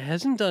 yeah, and it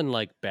hasn't done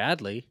like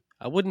badly.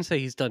 I wouldn't say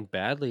he's done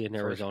badly in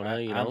Arizona.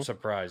 I'm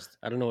surprised.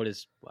 I don't know what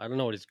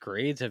his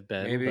grades have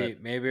been. Maybe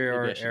but maybe I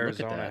our should look at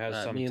Arizona that. has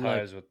I some mean, like-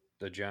 ties with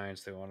the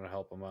Giants. They want to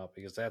help him out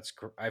because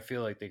I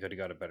feel like they could have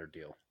got a better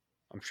deal.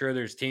 I'm sure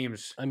there's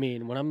teams. I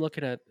mean, when I'm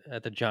looking at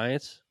the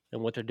Giants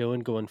and what they're doing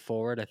going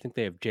forward, I think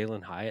they have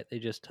Jalen Hyatt. They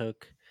just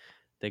took.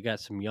 They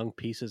got some young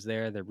pieces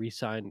there. They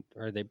re-signed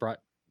or they brought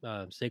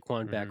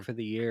Saquon back for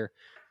the year.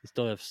 They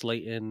still have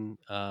Slayton.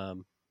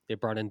 They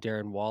brought in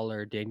Darren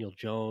Waller, Daniel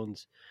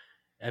Jones,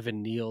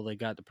 Evan Neal. They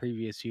got the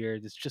previous year.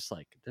 It's just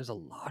like there's a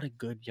lot of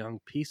good young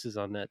pieces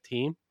on that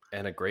team.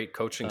 And a great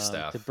coaching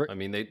staff. I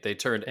mean, they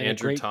turned and a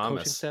Andrew great coaching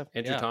Thomas. staff.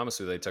 Andrew Yeah. Thomas,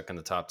 who they took in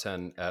the top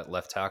 10 at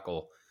left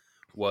tackle,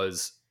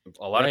 was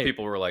a lot of Right.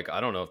 people were like,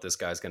 I don't know if this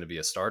guy's going to be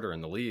a starter in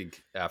the league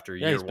after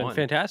Yeah, year he's been one.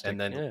 fantastic. And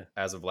then Yeah.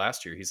 as of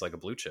last year, he's like a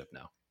blue chip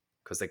now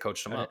because they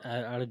coached him up.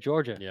 Out of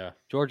Georgia. Yeah.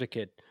 Georgia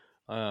kid.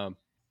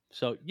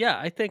 So yeah,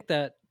 I think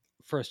that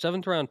for a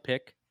 7th round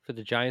pick for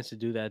the Giants to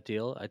do that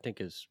deal, I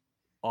think is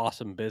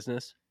awesome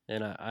business.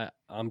 And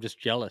I'm just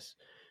jealous.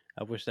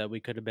 I wish that we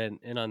could have been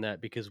in on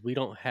that because we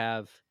don't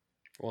have.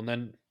 Well, and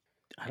then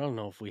I don't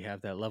know if we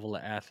have that level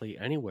of athlete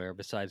anywhere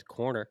besides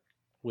corner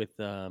with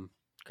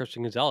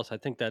Christian Gonzalez. I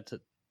think that's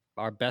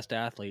our best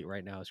athlete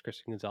right now is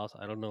Christian Gonzalez.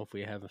 I don't know if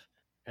we have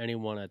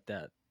anyone at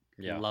that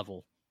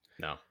level.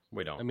 No,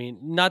 we don't. I mean,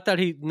 not that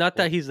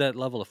he's that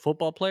level of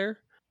football player,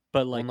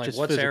 but like, what's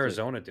physically,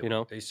 Arizona doing? You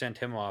know, they sent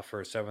him off for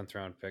a 7th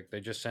round pick.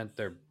 They just sent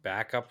their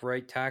backup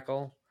right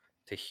tackle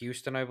to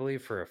Houston, I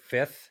believe, for a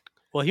 5th.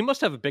 Well, he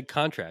must have a big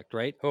contract,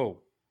 right? Oh,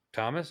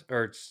 Thomas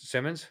or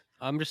Simmons?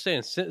 I'm just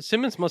saying,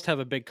 Simmons must have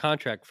a big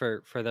contract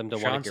for them to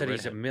Sean want to said get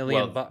he's rid $1 of him.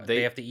 million. Well,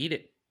 They have to eat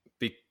it.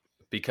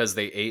 Because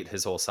they ate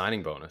his whole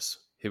signing bonus.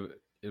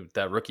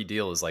 That rookie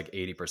deal is like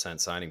 80%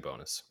 signing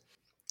bonus.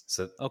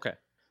 So Okay.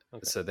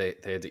 So they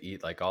had to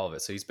eat like all of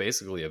it. So he's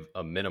basically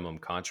a minimum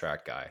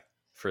contract guy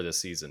for this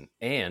season.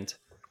 And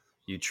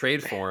you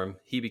trade for him,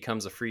 he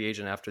becomes a free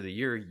agent after the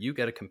year. You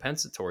get a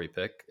compensatory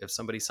pick if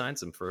somebody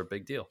signs him for a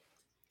big deal.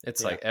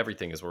 It's like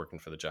everything is working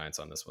for the Giants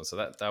on this one. So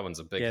that one's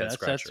a big head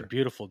scratcher. That's a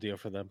beautiful deal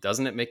for them.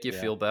 Doesn't it make you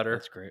feel better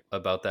that's great.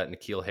 about that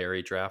N'Keal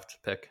Harry draft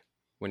pick?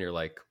 When you're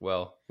like,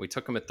 well, we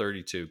took him at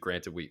 32.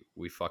 Granted,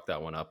 we fucked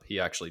that one up. He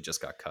actually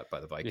just got cut by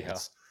the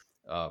Vikings.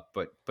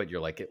 But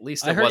you're like, at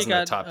least it wasn't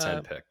a top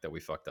 10 pick that we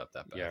fucked up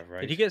that bad. Yeah,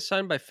 right. Did he get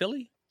signed by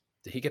Philly?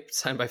 Did he get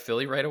signed by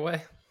Philly right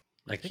away?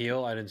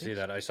 Nikhil, I didn't see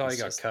that. I saw he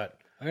got cut.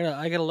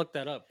 I gotta look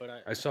that up.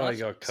 But I saw he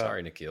got cut.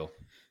 Sorry, N'Keal.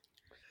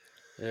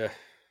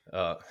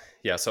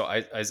 Yeah. So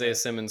Isaiah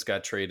Simmons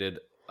got traded.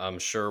 I'm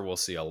sure we'll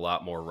see a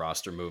lot more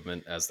roster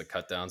movement as the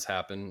cutdowns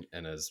happen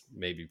and as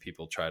maybe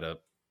people try to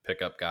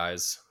pick up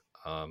guys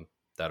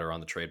that are on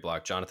the trade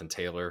block. Jonathan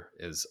Taylor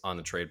is on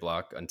the trade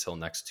block until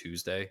next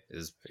Tuesday.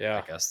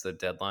 I guess the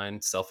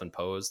deadline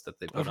self-imposed that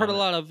they put I've heard on a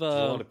it. lot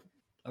of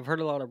I've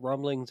heard a lot of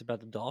rumblings about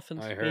the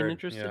Dolphins being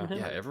interested in him.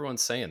 Yeah,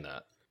 everyone's saying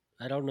that.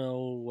 I don't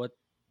know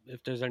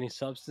if there's any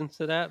substance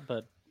to that,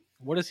 but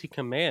what does he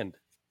command?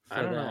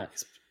 I don't know.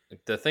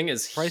 The thing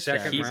is,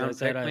 Second round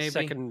pick, maybe?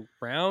 Second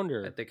round,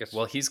 or I think it's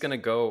he's going to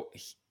go.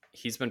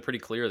 He's been pretty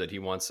clear that he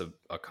wants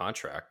a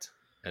contract,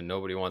 and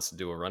nobody wants to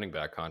do a running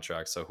back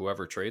contract. So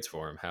whoever trades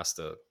for him has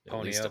to at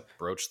least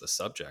broach the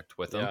subject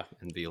with him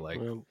and be like,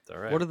 all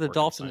right. What are the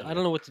Dolphins? I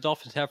don't know what the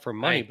Dolphins have for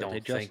money, but don't they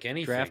just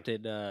think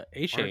drafted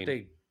A-Shane. Aren't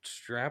they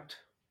strapped?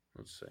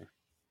 Let's see.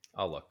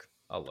 I'll look.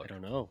 I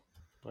don't know.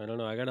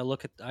 I gotta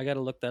look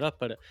that up.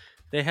 But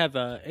they have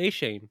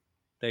A-Shane.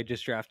 They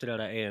just drafted out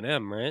of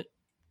A&M, right?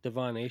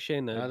 Devon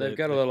A-Shane. They've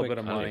got a little bit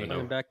of money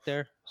coming back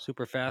there.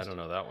 Super fast. I don't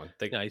know that one.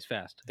 He's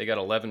fast. They got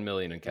 11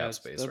 million in cap Yeah,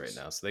 space right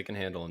now, so they can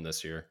handle him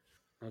this year.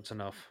 That's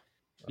enough.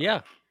 Yeah,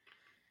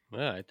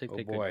 I think Oh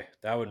they boy, could.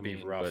 that would be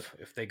rough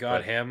if they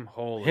got him.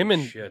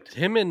 Holy shit!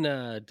 Him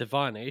and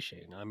Devon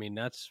A-Shane. I mean,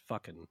 that's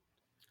fucking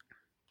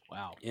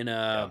wow. In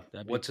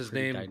That'd be what's a his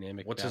pretty name?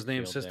 dynamic What's his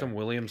name? backfield System there.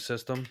 Williams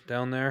system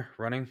down there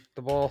running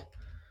the ball.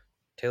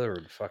 Taylor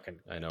would fucking.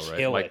 I know, right?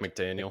 kill Mike it.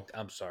 McDaniel.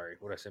 I'm sorry.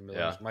 What did I say? Williams.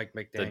 Yeah. Mike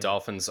McDaniel. The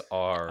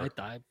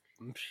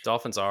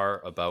Dolphins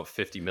are about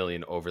 50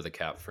 million over the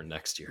cap for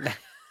next year.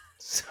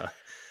 So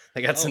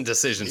they got some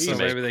decisions to so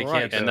make. maybe they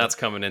can't. And that's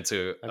coming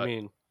into I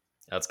mean,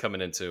 a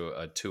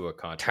Tua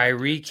contract.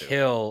 Tyreek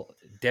Hill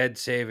dead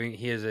saving.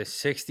 He has a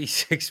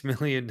 $66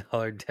 million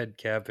dead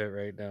cap hit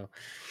right now.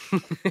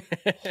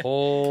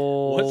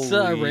 Holy what's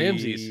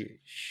Ramsey's?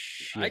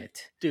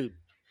 Shit. Dude,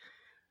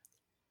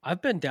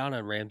 I've been down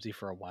on Ramsey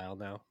for a while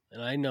now,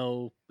 and I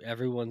know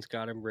everyone's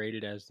got him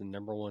rated as the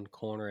number one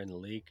corner in the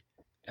league.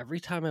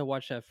 Every time I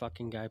watch that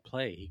fucking guy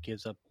play, he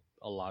gives up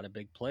a lot of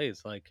big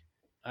plays. Like,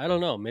 I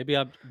don't know. Maybe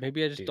I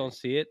just don't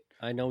see it.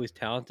 I know he's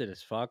talented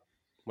as fuck.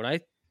 When I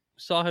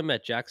saw him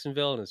at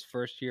Jacksonville in his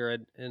first year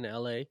in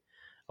LA,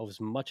 I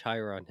was much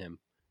higher on him.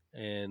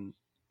 And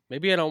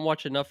maybe I don't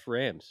watch enough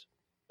Rams,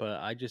 but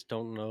I just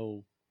don't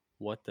know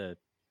what the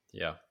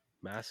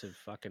massive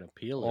fucking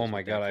appeal is. Oh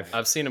my God,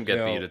 I've seen him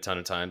get beat a ton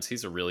of times.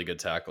 He's a really good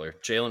tackler.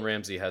 Jalen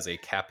Ramsey has a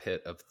cap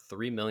hit of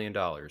 $3 million,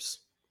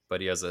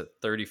 but he has a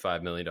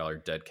 $35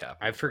 million dead cap.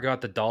 I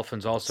forgot the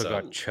Dolphins also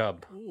got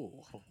Chubb. Ooh.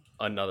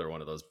 Another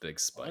one of those big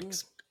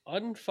spikes.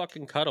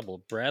 Unfucking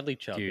cuttable. Bradley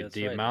Chubb. Dude, that's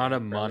the right. amount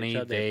of Bradley money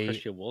Chubb, they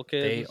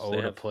they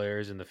owe to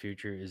players in the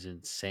future is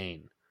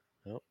insane.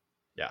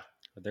 Yeah.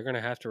 They're going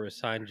to have to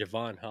resign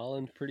Javon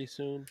Holland pretty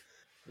soon.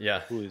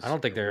 Yeah. I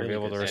don't think they're going to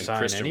be able to resign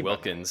Christian anybody.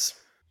 Wilkins.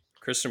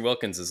 Christian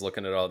Wilkins is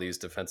looking at all these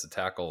defensive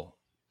tackle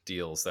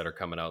deals that are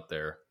coming out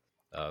there.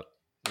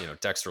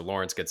 Dexter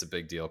Lawrence gets a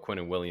big deal.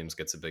 Quentin Williams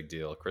gets a big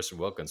deal. Christian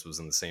Wilkins was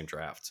in the same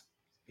draft.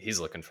 he's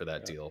looking for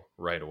that deal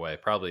right away.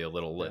 Probably a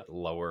little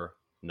lower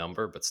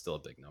number, but still a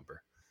big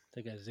number.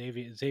 They got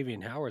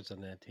Xavier Howard's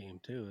on that team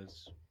too.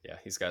 It's Yeah,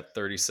 he's got not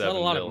 37 a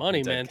lot mil of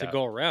money, dead man, to cap.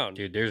 go around.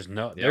 Dude, there's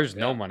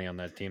no money on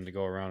that team to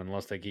go around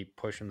unless they keep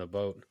pushing the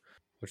boat,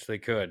 which they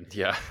could.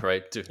 Yeah,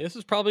 right. Dude. This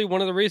is probably one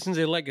of the reasons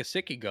they let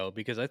Gesicki go,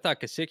 because I thought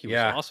Gesicki was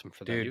awesome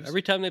for them. dude.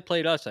 Every time they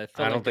played us, I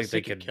felt don't like think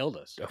they Gesicki could killed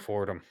us.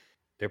 afford him.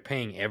 They're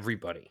paying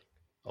everybody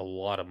a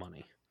lot of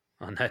money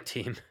on that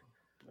team.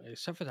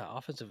 Except for the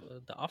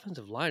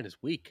offensive line is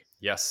weak.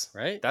 Yes.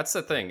 Right? That's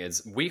the thing,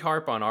 is we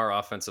harp on our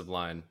offensive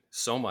line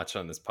so much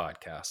on this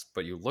podcast,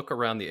 but you look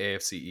around the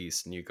AFC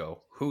East and you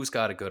go, who's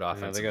got a good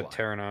offensive They line? got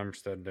Taron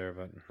Armstead there,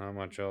 but not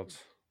much else.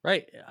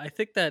 Right. I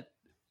think that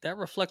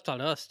reflects on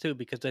us too,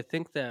 because I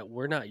think that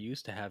we're not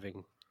used to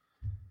having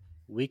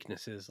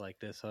weaknesses like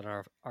this on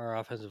our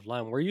offensive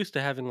line. We're used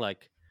to having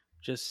like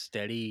just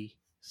steady,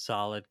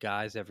 solid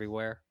guys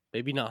everywhere.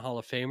 Maybe not Hall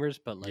of Famers,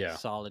 but like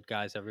solid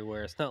guys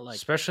everywhere. It's not like,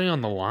 especially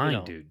on the line, you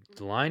know, dude.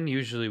 The line,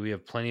 usually we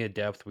have plenty of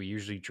depth. We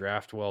usually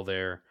draft well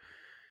there.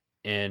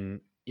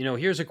 And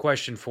here's a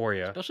question for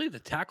you. especially the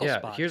tackle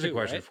spot. Here's a too,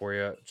 question right? for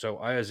you. So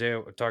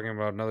Isaiah, talking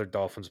about another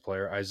Dolphins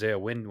player, Isaiah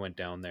Wynn went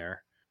down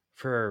there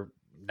for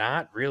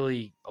not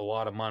really a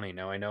lot of money.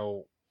 Now I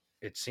know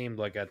it seemed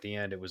like at the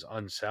end it was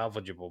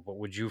unsalvageable, but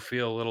would you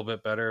feel a little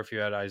bit better if you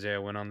had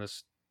Isaiah Wynn on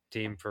this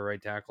team for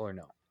right tackle or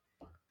no?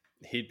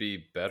 He'd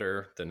be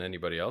better than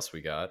anybody else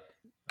we got.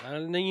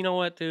 And then you know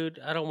what, dude?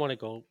 I don't want to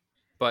go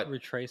But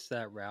retrace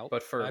that route.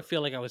 but for I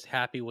feel like I was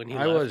happy when he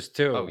I left. was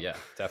too. oh yeah,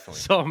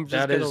 definitely. So I'm just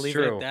That going to is leave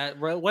it true. at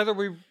that. Whether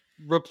we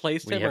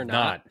replaced We him have or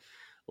not.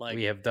 like,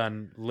 We have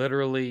done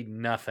literally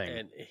nothing.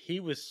 and he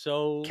was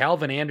so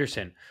Calvin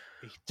Anderson.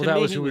 to Well, that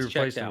me, was he who we was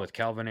replaced checked him out. with.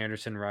 Calvin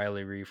Anderson,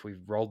 Riley Reef. We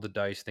rolled the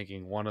dice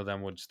thinking one of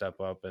them would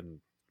step up. And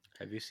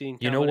Have you seen?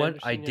 you know Calvin what?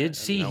 Anderson I yet? did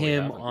see no, we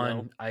him haven't, on.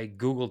 no. I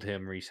Googled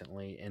him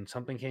recently, and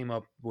something came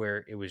up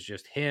where it was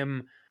just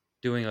him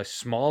doing a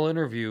small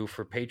interview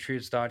for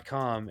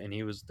Patriots.com, and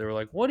they were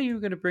like, "What are you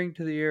going to bring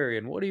to the area,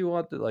 and what do you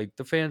want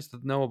the fans to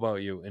know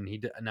about you?" And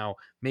now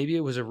maybe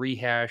it was a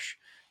rehash,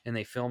 and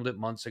they filmed it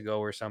months ago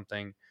or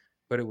something,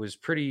 but it was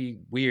pretty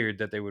weird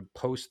that they would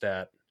post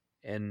that,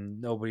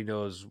 and nobody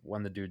knows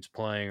when the dude's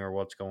playing or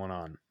what's going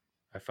on.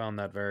 I found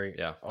that very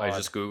Yeah, odd. I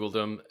just Googled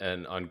him,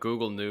 and on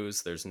Google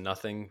News, there's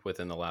nothing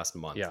within the last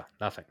month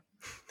nothing.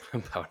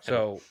 about him.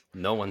 So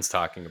No one's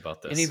talking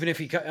about this. and even if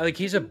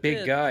he's a big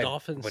The guy,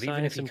 Dolphins but even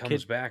signed if he some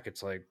comes kid- back,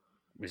 it's like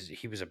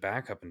he was a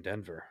backup in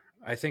Denver.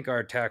 I think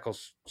our tackle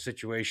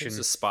situation He's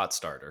a spot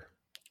starter.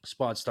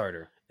 spot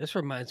starter. This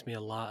reminds me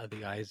a lot of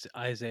the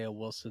Isaiah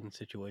Wilson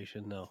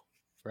situation, though,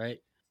 right?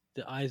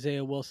 The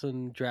Isaiah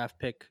Wilson draft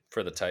pick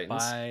For the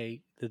Titans. by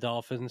the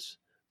Dolphins.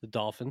 The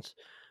Dolphins.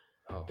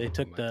 Oh, They who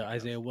took am I the thinking of?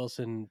 Isaiah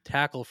Wilson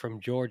tackle from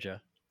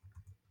Georgia.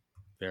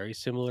 Very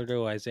similar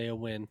to Isaiah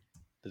Wynn.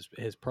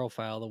 His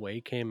profile, the way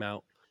he came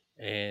out,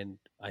 and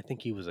I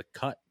think he was a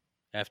cut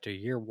after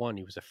year one.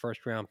 He was a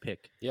first round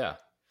pick. Yeah,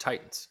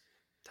 Titans.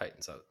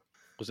 Titans.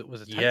 Was it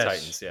Yes.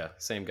 Titans, yeah.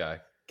 Same guy.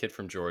 Kid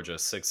from Georgia,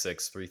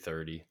 6'6",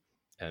 330.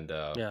 And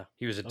Yeah.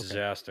 He was a Okay.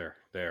 disaster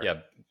there.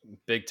 yeah,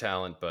 big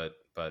talent, but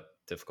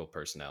difficult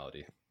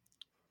personality.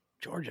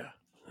 Georgia.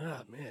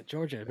 Oh man,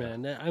 Georgia,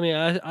 man. I mean,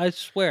 I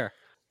swear,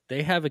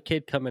 they have a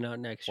kid coming out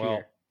next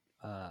year.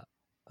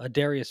 A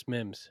Darius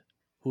Mims,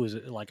 who is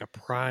like a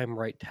prime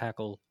right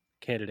tackle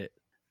candidate.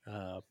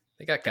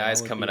 They got I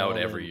guys would coming be out all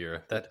every in.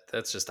 year.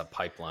 That's just a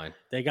pipeline.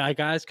 They got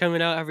guys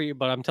coming out every year,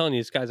 but I'm telling you,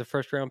 this guy's a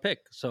first round pick.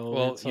 So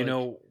Well, it's you like-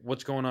 know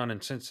what's going on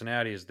in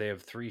Cincinnati is they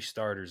have 3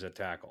 starters at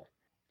tackle.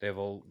 They have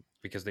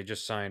because they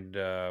just signed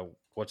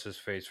what's his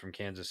face from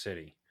Kansas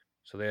City.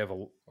 So they have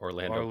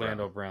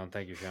Orlando Brown.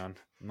 Thank you, Sean.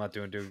 I'm not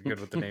doing good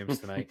with the names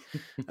tonight.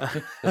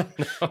 I'm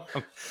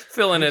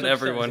filling Who's in upset?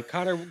 everyone.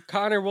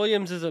 Connor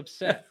Williams is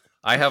upset.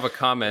 I have a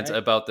comment Right?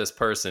 about this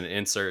person.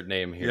 Insert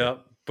name here.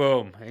 Yep.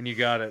 Boom. And you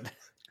got it.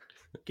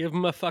 Give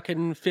him a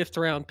fucking 5th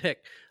round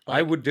pick.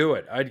 I would do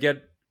it. I'd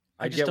get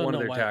just one don't of know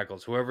their why.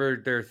 tackles. Whoever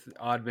their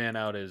odd man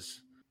out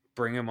is,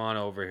 bring him on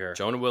over here.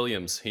 Jonah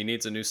Williams. He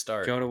needs a new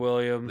start. Jonah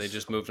Williams. They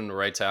just moved him to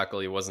right tackle.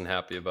 He wasn't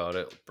happy about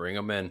it. Bring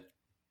him in.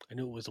 I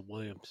knew it was a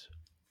Williams.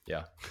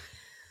 Yeah.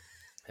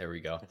 There we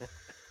go.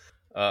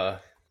 All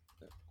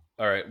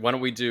right. Why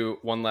don't we do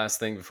one last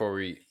thing before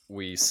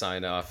we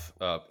sign off?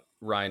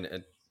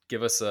 Ryan,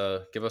 give us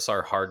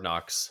our Hard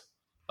Knocks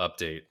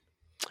update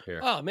here.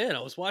 Oh man,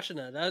 I was watching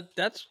that.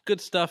 That's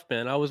good stuff,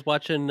 man. I was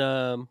watching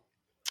Aaron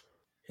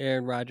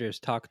Rodgers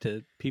talk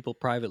to people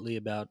privately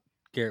about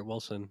Garrett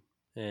Wilson,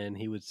 and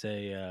he would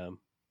say, I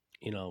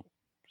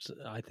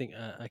think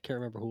I can't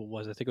remember who it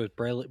was. I think it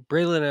was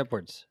Braylon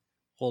Edwards,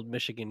 old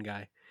Michigan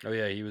guy. Oh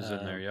yeah, he was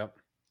in there. Yep.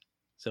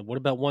 Said, "What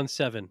about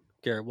 1-7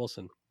 Garrett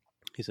Wilson?"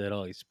 He said,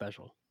 "Oh, he's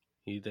special.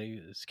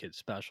 This kid's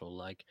special.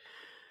 Like,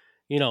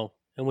 and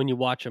when you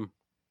watch him,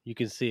 you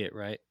can see it,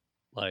 right?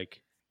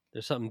 Like,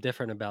 there's something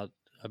different about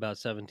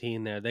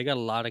 17 there. They got a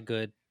lot of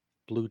good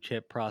blue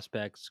chip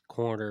prospects,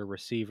 corner,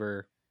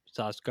 receiver,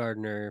 Sauce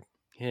Gardner,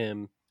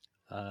 him,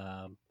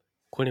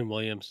 Quinnen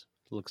Williams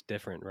looks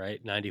different, right?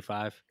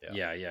 95.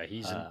 Yeah.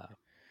 He's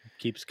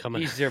keeps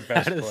coming He's their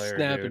best out of the player,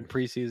 snap in dude.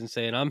 preseason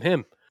saying, "I'm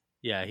him."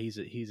 Yeah, he's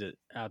a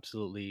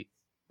absolutely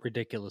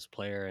ridiculous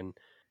player, and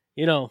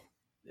you know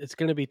it's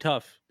going to be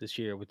tough this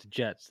year with the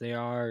Jets. They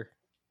are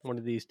one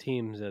of these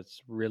teams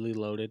that's really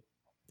loaded.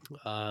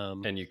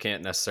 And you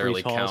can't Brees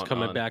necessarily Hall's count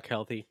coming on back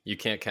healthy. you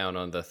can't count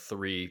on the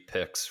 3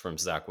 picks from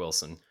Zach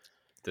Wilson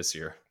this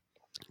year.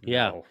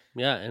 Yeah, No.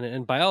 yeah,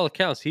 and by all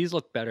accounts, he's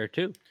looked better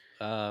too.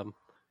 Um,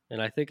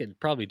 and I think it'd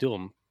probably do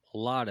him a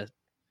lot of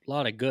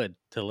good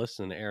to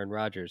listen to Aaron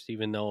Rodgers,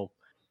 even though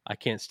I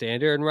can't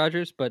stand Aaron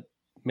Rodgers. But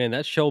man,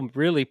 that show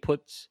really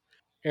puts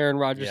Aaron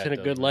Rodgers Yeah, in it a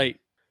does, good man. light.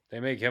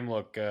 They make him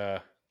look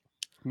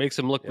Makes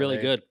him look really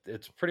good.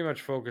 It's pretty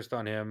much focused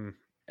on him.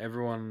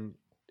 Everyone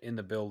in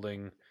the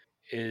building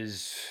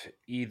is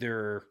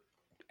either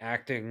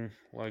acting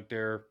like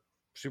they're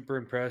super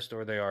impressed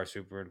or they are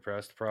super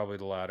impressed. Probably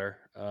the latter.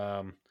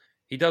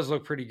 He does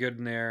look pretty good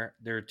in there.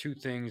 There are two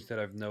things that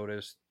I've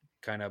noticed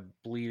kind of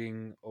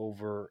bleeding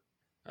over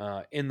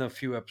in the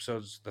few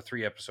episodes, the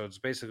 3 episodes.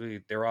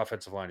 Basically, their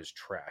offensive line is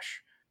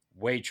trash,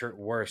 way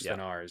worse Yeah. than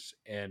ours,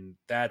 and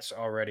that's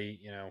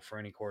already, for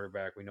any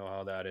quarterback, we know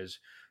how that is.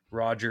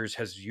 Rodgers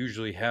has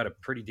usually had a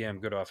pretty damn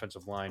good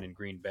offensive line in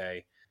Green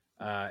Bay.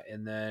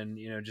 And then,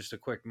 just a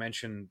quick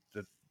mention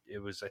that it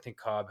was, I think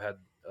Cobb had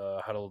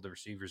huddle of the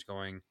receivers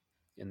going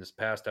in this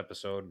past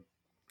episode.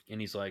 And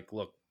he's like,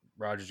 look,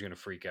 Rodgers is going to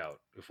freak out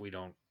if we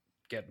don't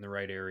get in the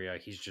right area.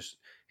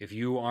 If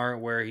you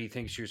aren't where he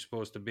thinks you're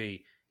supposed to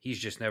be, he's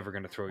just never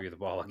going to throw you the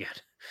ball again.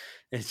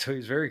 And so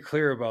he's very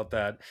clear about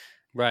that.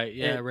 Right?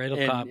 Yeah,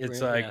 Randall Cobb.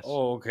 It's right, like, yes.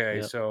 oh, okay.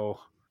 Yep. So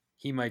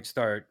he might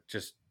start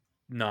just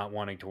not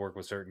wanting to work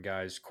with certain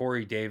guys.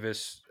 Corey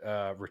Davis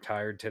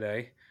retired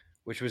today,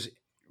 which was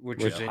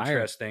Retired.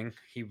 interesting.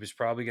 He was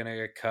probably going to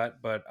get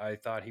cut, but I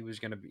thought he was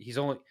going to be. He's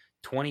only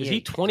 28. Is he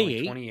He's only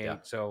 28? 28. Yeah.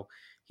 So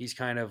he's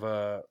kind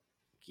of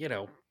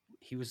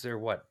he was their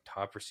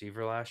top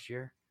receiver last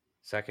year.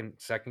 Second.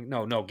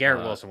 No,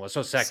 Garrett Wilson was.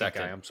 So second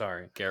guy. I'm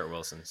sorry. Garrett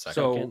Wilson, second.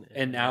 So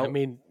and now, I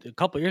mean, a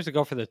couple years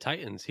ago for the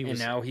Titans, he and was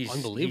now he's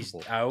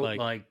unbelievable. out. Like,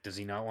 Like, does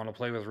he not want to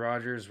play with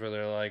Rodgers? Where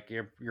they're like,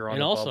 you're on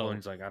And the also- bubble, and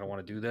he's like, I don't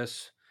want to do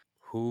this.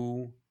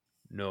 Who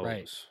knows?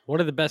 right, one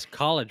of the best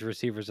college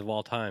receivers of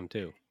all time,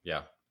 too.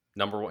 Yeah.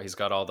 Number 1, he's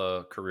got all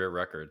the career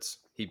records.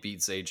 He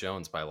beat Zay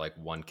Jones by like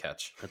 1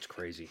 catch. That's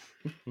crazy.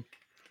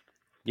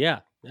 Yeah,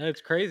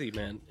 it's crazy,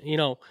 man.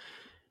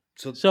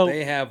 So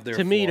they have their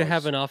to me to flaws,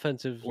 have an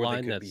offensive or they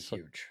line could that's be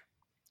huge.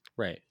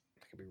 right,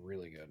 They could be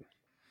really good.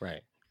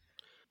 right.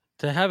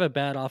 To have a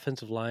bad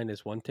offensive line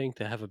is one thing.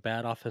 To have a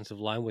bad offensive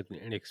line with an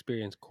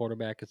inexperienced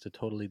quarterback is a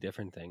totally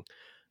different thing.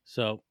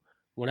 So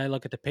when I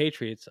look at the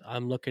Patriots,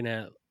 I'm looking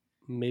at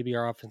maybe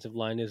our offensive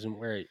line isn't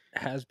where it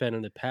has been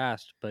in the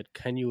past, but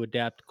can you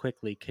adapt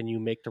quickly? Can you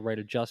make the right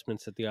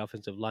adjustments at the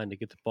offensive line to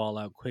get the ball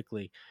out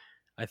quickly?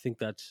 I think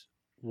that's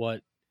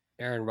what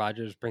Aaron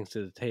Rodgers brings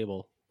to the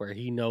table, where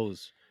he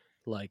knows,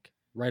 like,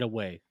 right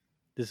away,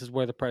 this is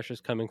where the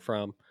pressure's coming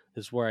from.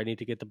 This is where I need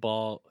to get the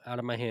ball out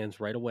of my hands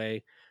right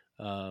away.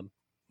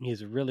 He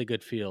has a really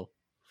good feel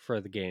for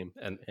the game,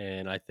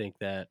 and I think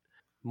that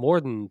more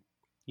than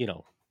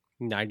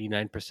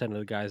 99% of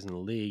the guys in the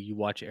league, you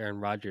watch Aaron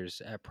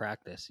Rodgers at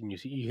practice, and you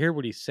hear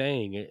what he's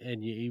saying,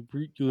 and you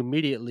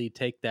immediately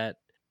take that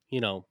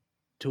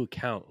to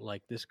account.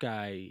 Like, this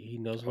guy, he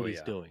knows what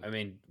he's doing. I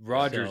mean,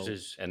 Rodgers So-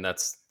 is. And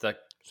that's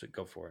So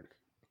go for it.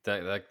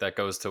 that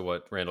goes to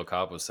what Randall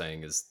Cobb was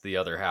saying, is the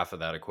other half of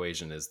that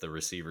equation is the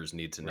receivers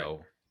need to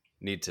know,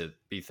 need to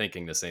be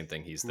thinking the same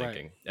thing he's Right.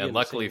 thinking. Yeah, And the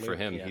luckily same for way,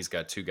 him, yeah. he's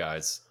got 2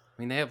 guys.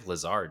 I mean, they have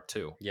Lazard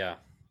too. Yeah.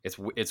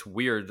 It's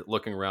weird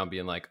looking around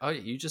being like, oh,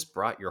 you just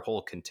brought your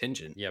whole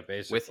contingent Yeah.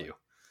 Basically. with you.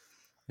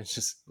 It's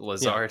just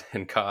Lazard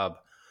and Cobb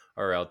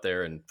are out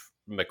there, and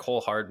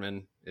McCole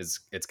Hardman it's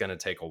going to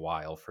take a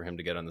while for him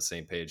to get on the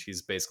same page.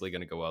 He's basically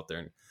going to go out there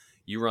and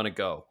you run a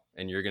go,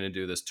 and you're going to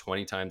do this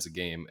 20 times a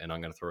game, and I'm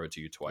going to throw it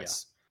to you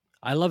twice.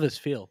 I love his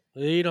feel.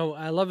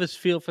 I love his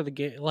feel for the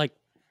game. Like,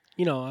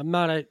 I'm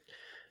not a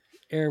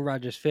Aaron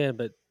Rodgers fan,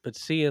 but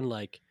seeing,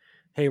 like,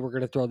 hey, we're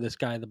gonna throw this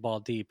guy the ball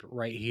deep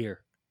right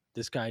here.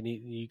 This guy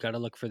you got to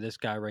look for this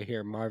guy right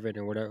here, Marvin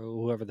or whatever,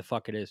 whoever the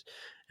fuck it is,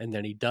 and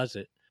then he does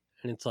it,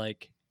 and it's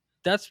like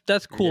that's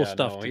cool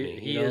stuff to me.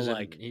 He is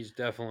like, he's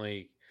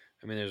definitely.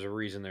 I mean, there's a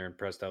reason they're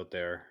impressed out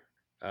there.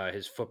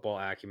 His football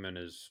acumen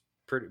is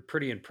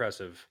pretty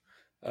impressive.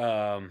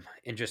 And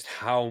just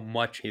how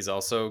much He's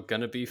also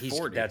going to be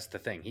 40. That's the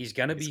thing. He's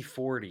going to be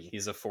 40.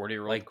 He's a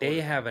 40-year-old. Like,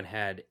 they haven't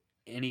had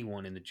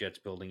anyone in the Jets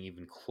building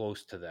even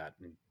close to that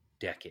in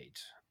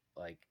decades.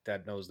 Like,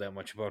 that knows that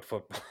much about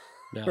football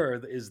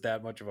or is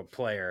that much of a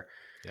player.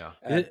 Yeah.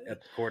 At the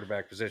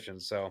quarterback position.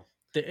 So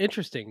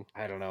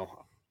I don't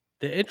know.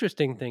 The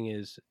interesting thing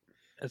is,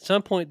 at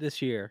some point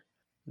this year,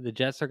 the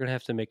Jets are going to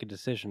have to make a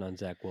decision on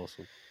Zach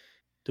Wilson.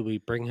 Do we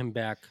bring him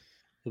back?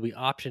 Do we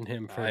option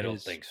him for I don't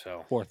his think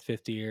so. 4th,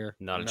 5th year?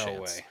 Not a No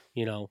chance.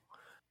 way.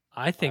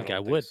 I think I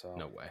don't would. so.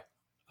 No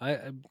way.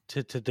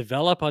 To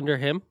develop under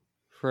him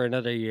for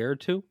another year or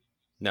two.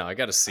 No, I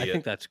got to see I it.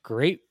 think that's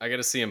great. I got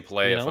to see him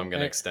play if I'm going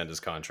to I- extend his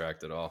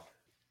contract at all.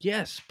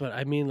 Yes, but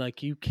I mean,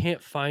 like, you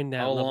can't find that.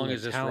 How level long of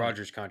is this talent.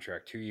 Rodgers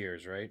contract? 2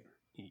 years, right?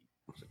 Y-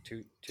 Is it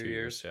two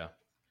years? Yeah.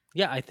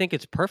 Yeah, I think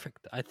it's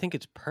perfect. I think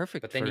it's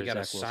perfect. But then for you got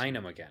to Zach sign Wilson,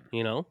 him again.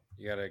 You know.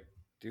 You got to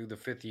do the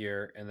 5th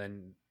year, and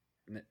then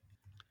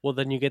Well,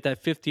 then you get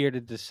that 5th year to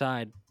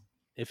decide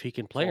if he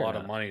can it's play a or lot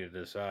of not. money to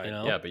decide. You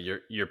know? Yeah, but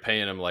you're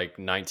paying him like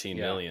 19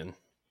 Yeah. million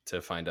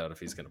to find out if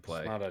he's going to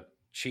play. It's not a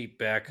cheap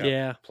backup.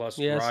 Yeah. Plus,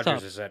 Yeah, it's Rodgers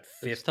tough. is at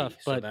It's 50, tough,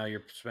 so but- now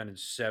you're spending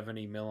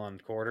 70 mil on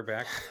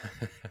quarterback.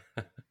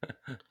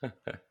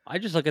 I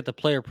just look at the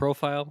player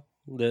profile,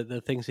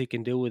 the things he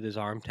can do with his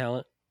arm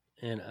talent,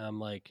 and I'm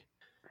like,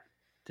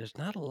 there's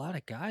not a lot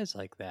of guys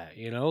like that.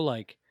 You know,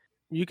 like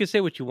you can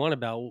say what you want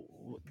about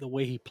the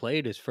way he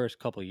played his first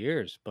couple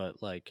years,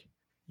 but like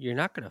you're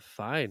not going to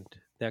find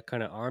that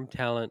kind of arm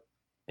talent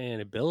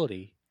and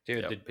ability.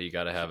 Dude, Yep, the, but you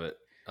got to have it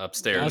he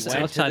upstairs. went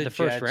too. outside to the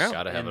first Jets, round.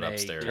 Gotta have and it they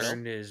upstairs.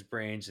 turned his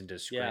brains into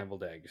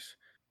scrambled eggs,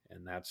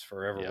 and that's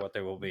forever Yep, what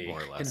they will be more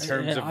or in less.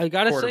 terms of I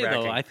gotta say though,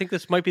 quarterbacking. I think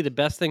this might be the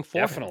best thing for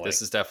him. Definitely.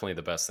 This is definitely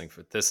the best thing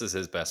for. This is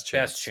his best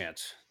chance. Best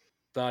chance.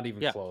 Not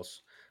even Yeah.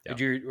 close. Yeah.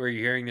 Were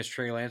you hearing this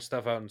Trey Lance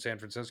stuff out in San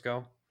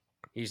Francisco?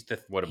 He's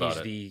the What about he's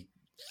it? the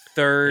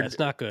third Yeah, it's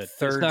not good. It's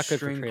third not good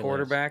for string Trey Lance.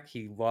 quarterback.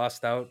 He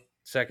lost out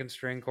second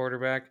string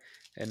quarterback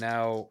and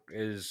now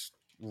is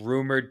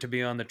rumored to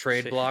be on the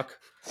trade block.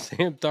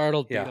 Sam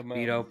Darnold beat Yeah, him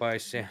beat out by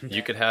Sam.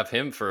 You could have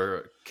him for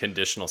a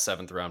conditional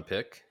 7th round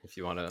pick if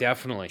you want to.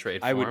 Definitely.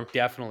 trade I for would him.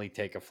 definitely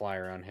take a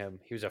flyer on him.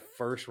 He was a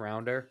first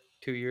rounder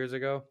 2 years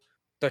ago.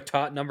 The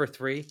top number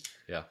 3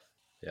 Yeah,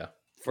 yeah.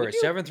 for Would a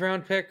you? 7th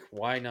round pick.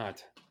 Why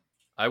not?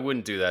 I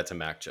wouldn't do that to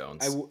Mac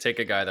Jones. Take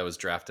a guy that was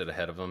drafted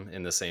ahead of him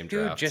in the same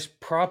Dude, draft. just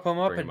prop him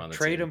up Bring him on and the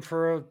trade team. him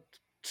for a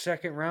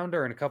second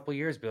rounder in a couple of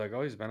years. Be like,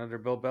 oh, he's been under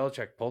Bill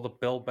Belichick. Pull the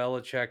Bill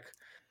Belichick.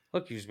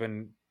 Look, he's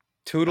been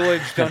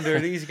tutelaged under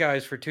these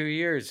guys for 2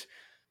 years.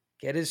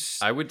 Get his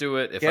I would do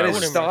it if get I his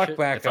was stock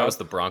back if I was up.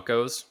 the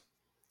Broncos.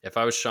 If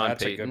I was Sean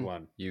That's a good Payton,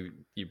 one.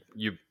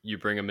 you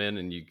bring him in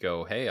and you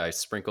go, hey, I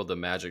sprinkled the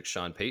magic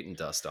Sean Payton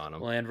dust on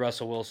him. Well, and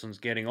Russell Wilson's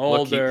getting Look,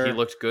 older. he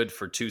looked good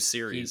for 2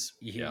 series.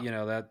 You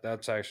know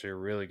that's actually a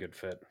really good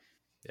fit.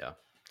 Yeah.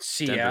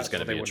 Seattle, Denver's going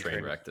to they be a wouldn't train trade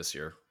him. wreck this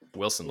year.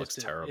 Wilson looks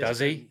terrible. Does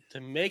he? To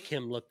make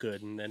him look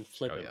good and then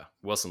flip Oh him. yeah,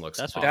 Wilson looks.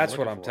 That's awful. what That's what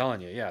looking I'm for.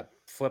 telling you. Yeah,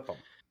 flip him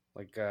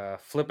like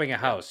flipping a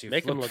house. You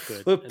Make him flip- look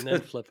good flip and then the-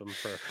 flip him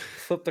for.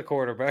 flip the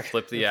quarterback.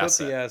 Flip the Flip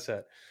asset. the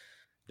asset.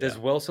 Does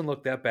Yeah. Wilson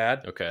look that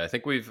bad? Okay, I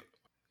think we've.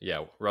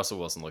 Yeah, Russell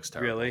Wilson looks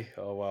terrible. Really?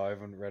 Oh wow, I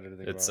haven't read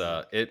anything It's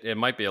about it. it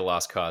might be a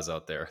lost cause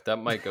out there. That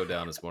might go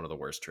down as one of the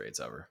worst trades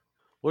ever.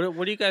 What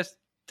do you guys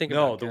think?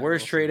 No, about the Garrett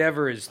worst Wilson? trade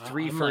ever is I-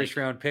 3 I'm first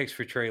like- round picks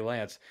for Trey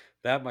Lance.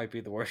 That might be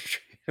the worst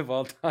trade of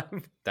all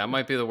time. That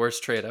might be the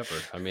worst trade ever.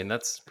 I mean,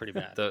 that's Pretty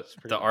bad. the It's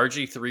pretty the bad.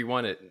 RG3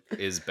 one. It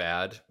is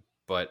bad,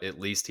 but at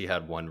least he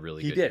had one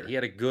really He good did. year. He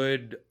had a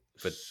good,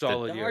 But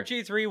solid The year.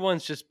 RG3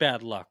 one's just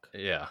bad luck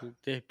Yeah,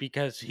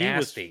 because he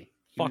Nasty.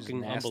 He was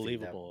fucking nasty that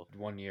unbelievable.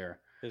 1 year.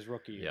 was his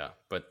rookie year. yeah.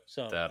 But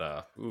So- that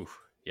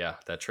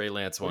that Trey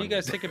Lance What one. do you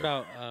guys think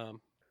about?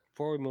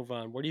 Before we move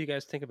on, what do you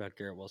guys think about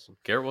Garrett Wilson?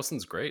 Garrett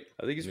Wilson's great.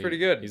 I think he's mean, pretty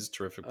good. He's a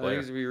terrific I think player.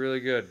 he's gonna be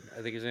really good.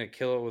 I think he's gonna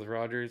kill it with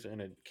Rodgers,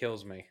 and it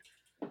kills me.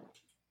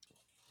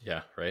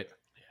 Yeah, right.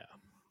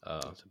 Yeah,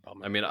 that's a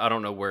bummer. I mean, I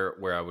don't know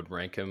where I would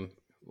rank him.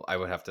 I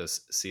would have to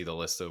see the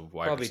list of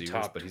wide Probably receivers,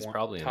 top but he's 20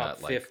 probably in top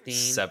that like 15.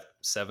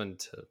 7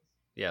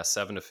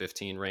 to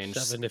 15 range,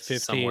 7 to 15,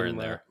 somewhere in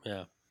there.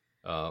 Yeah,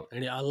 Uh,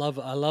 and I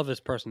love his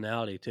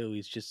personality too.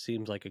 He just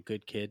seems like a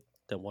good kid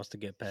that wants to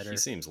get better. he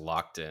seems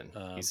locked in.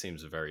 Um, He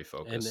seems very and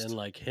focused. and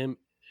like him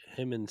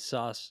and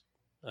Sauce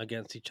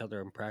against each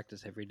other in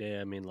practice every day.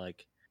 I mean,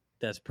 like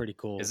that's pretty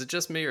cool. Is it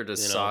just me or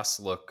does you know? Sauce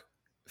look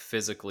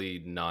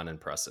physically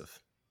non-impressive?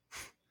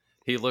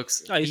 He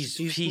looks. No, He's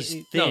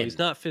no, thin. he's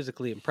not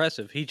physically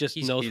impressive. He just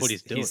knows what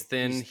he's doing. He's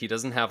thin. He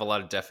doesn't have a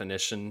lot of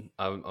definition.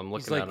 I'm looking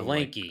He's like at him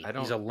lanky. Like, I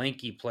don't. He's a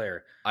lanky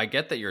player. I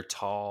get that you're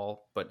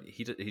tall, but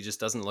he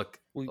just doesn't look.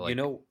 Well, like, you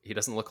know, he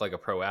doesn't look like a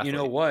pro athlete. you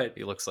know what?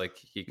 He looks like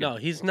he could. No,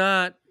 he's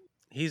not.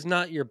 He's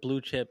not your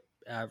blue chip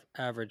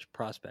average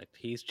prospect.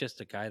 He's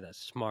just a guy that's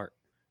smart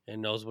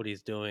and knows what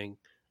he's doing,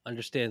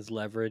 understands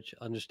leverage,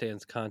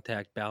 understands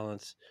contact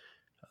balance,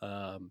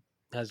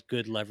 has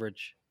good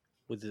leverage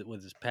with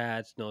his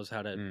pads, knows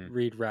how to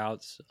read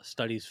routes,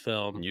 studies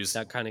film,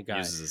 that kind of guy.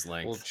 Uses his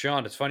length. Well,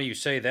 Sean, it's funny you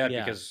say that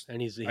Yeah, because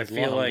and he's I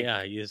feel long. like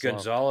Yeah, he is long.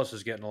 Gonzalez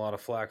is getting a lot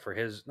of flack for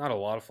his, not a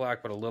lot of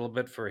flack, but a little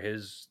bit for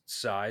his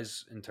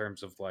size in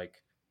terms of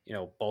like,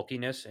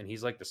 bulkiness. And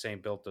he's like the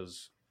same built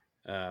as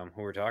who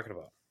we're talking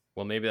about.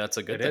 Well, maybe that's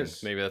a good It thing.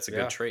 is. Maybe that's a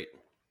Yeah. good trait.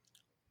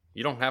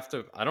 You don't have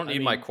to. I don't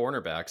need my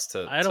cornerbacks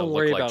to. I don't to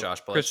worry look like about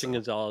Josh Christian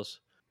Bledsoe. Gonzalez.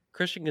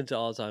 Christian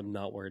Gonzalez, I'm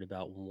not worried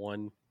about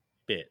one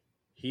bit.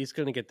 He's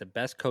going to get the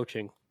best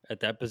coaching at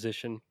that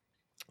position.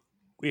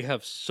 We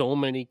have so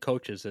many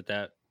coaches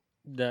that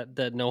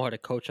know how to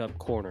coach up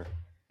corner.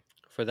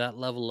 For that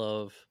level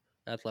of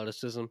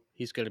athleticism,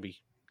 he's going to be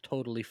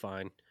totally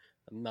fine.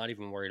 I'm not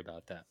even worried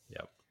about that.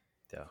 Yep.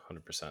 Yeah,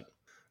 100%.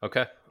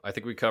 Okay, I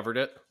think we covered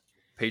it.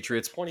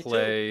 Patriots 22.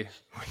 play.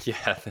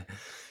 Yeah,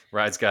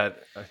 Ride's got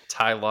a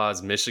Ty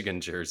Law's Michigan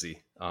jersey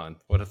on.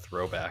 What a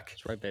throwback.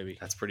 That's right, baby.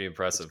 That's pretty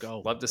impressive. go.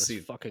 Love to Let's see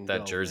fucking that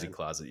go, jersey man.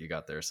 closet you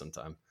got there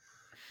sometime.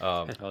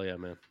 Hell yeah,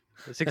 man.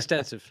 It's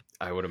extensive.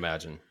 I would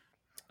imagine.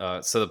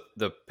 So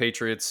the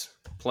Patriots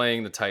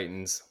playing the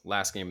Titans,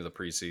 last game of the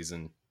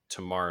preseason,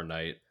 tomorrow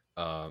night,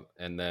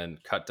 and then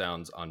cut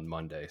downs on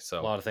Monday. So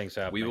A lot of things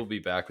happening. we will be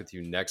back with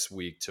you next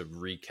week to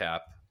recap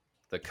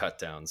the cut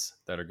downs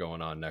that are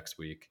going on next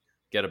week,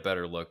 get a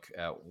better look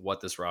at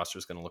what this roster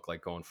is going to look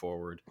like going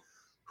forward,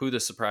 who the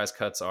surprise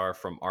cuts are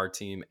from our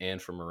team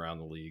and from around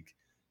the league.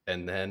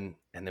 And then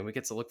we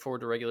get to look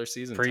forward to regular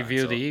season time.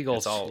 Preview So the Eagles.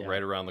 It's all Yeah.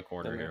 right around the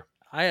corner Yeah. here.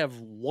 I have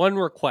one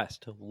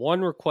request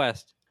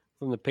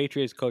from the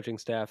Patriots coaching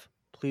staff.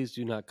 Please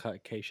do not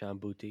cut Keyshawn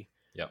Boutte.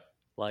 Yep.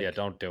 Like, Yeah,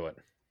 don't do it.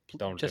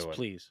 Don't just do it.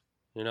 please.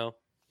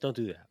 Don't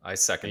do that. I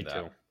second Me that.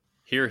 too.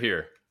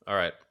 Here. All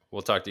right.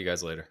 We'll talk to you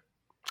guys later.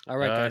 All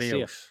right, guys. See ya.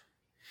 Adios.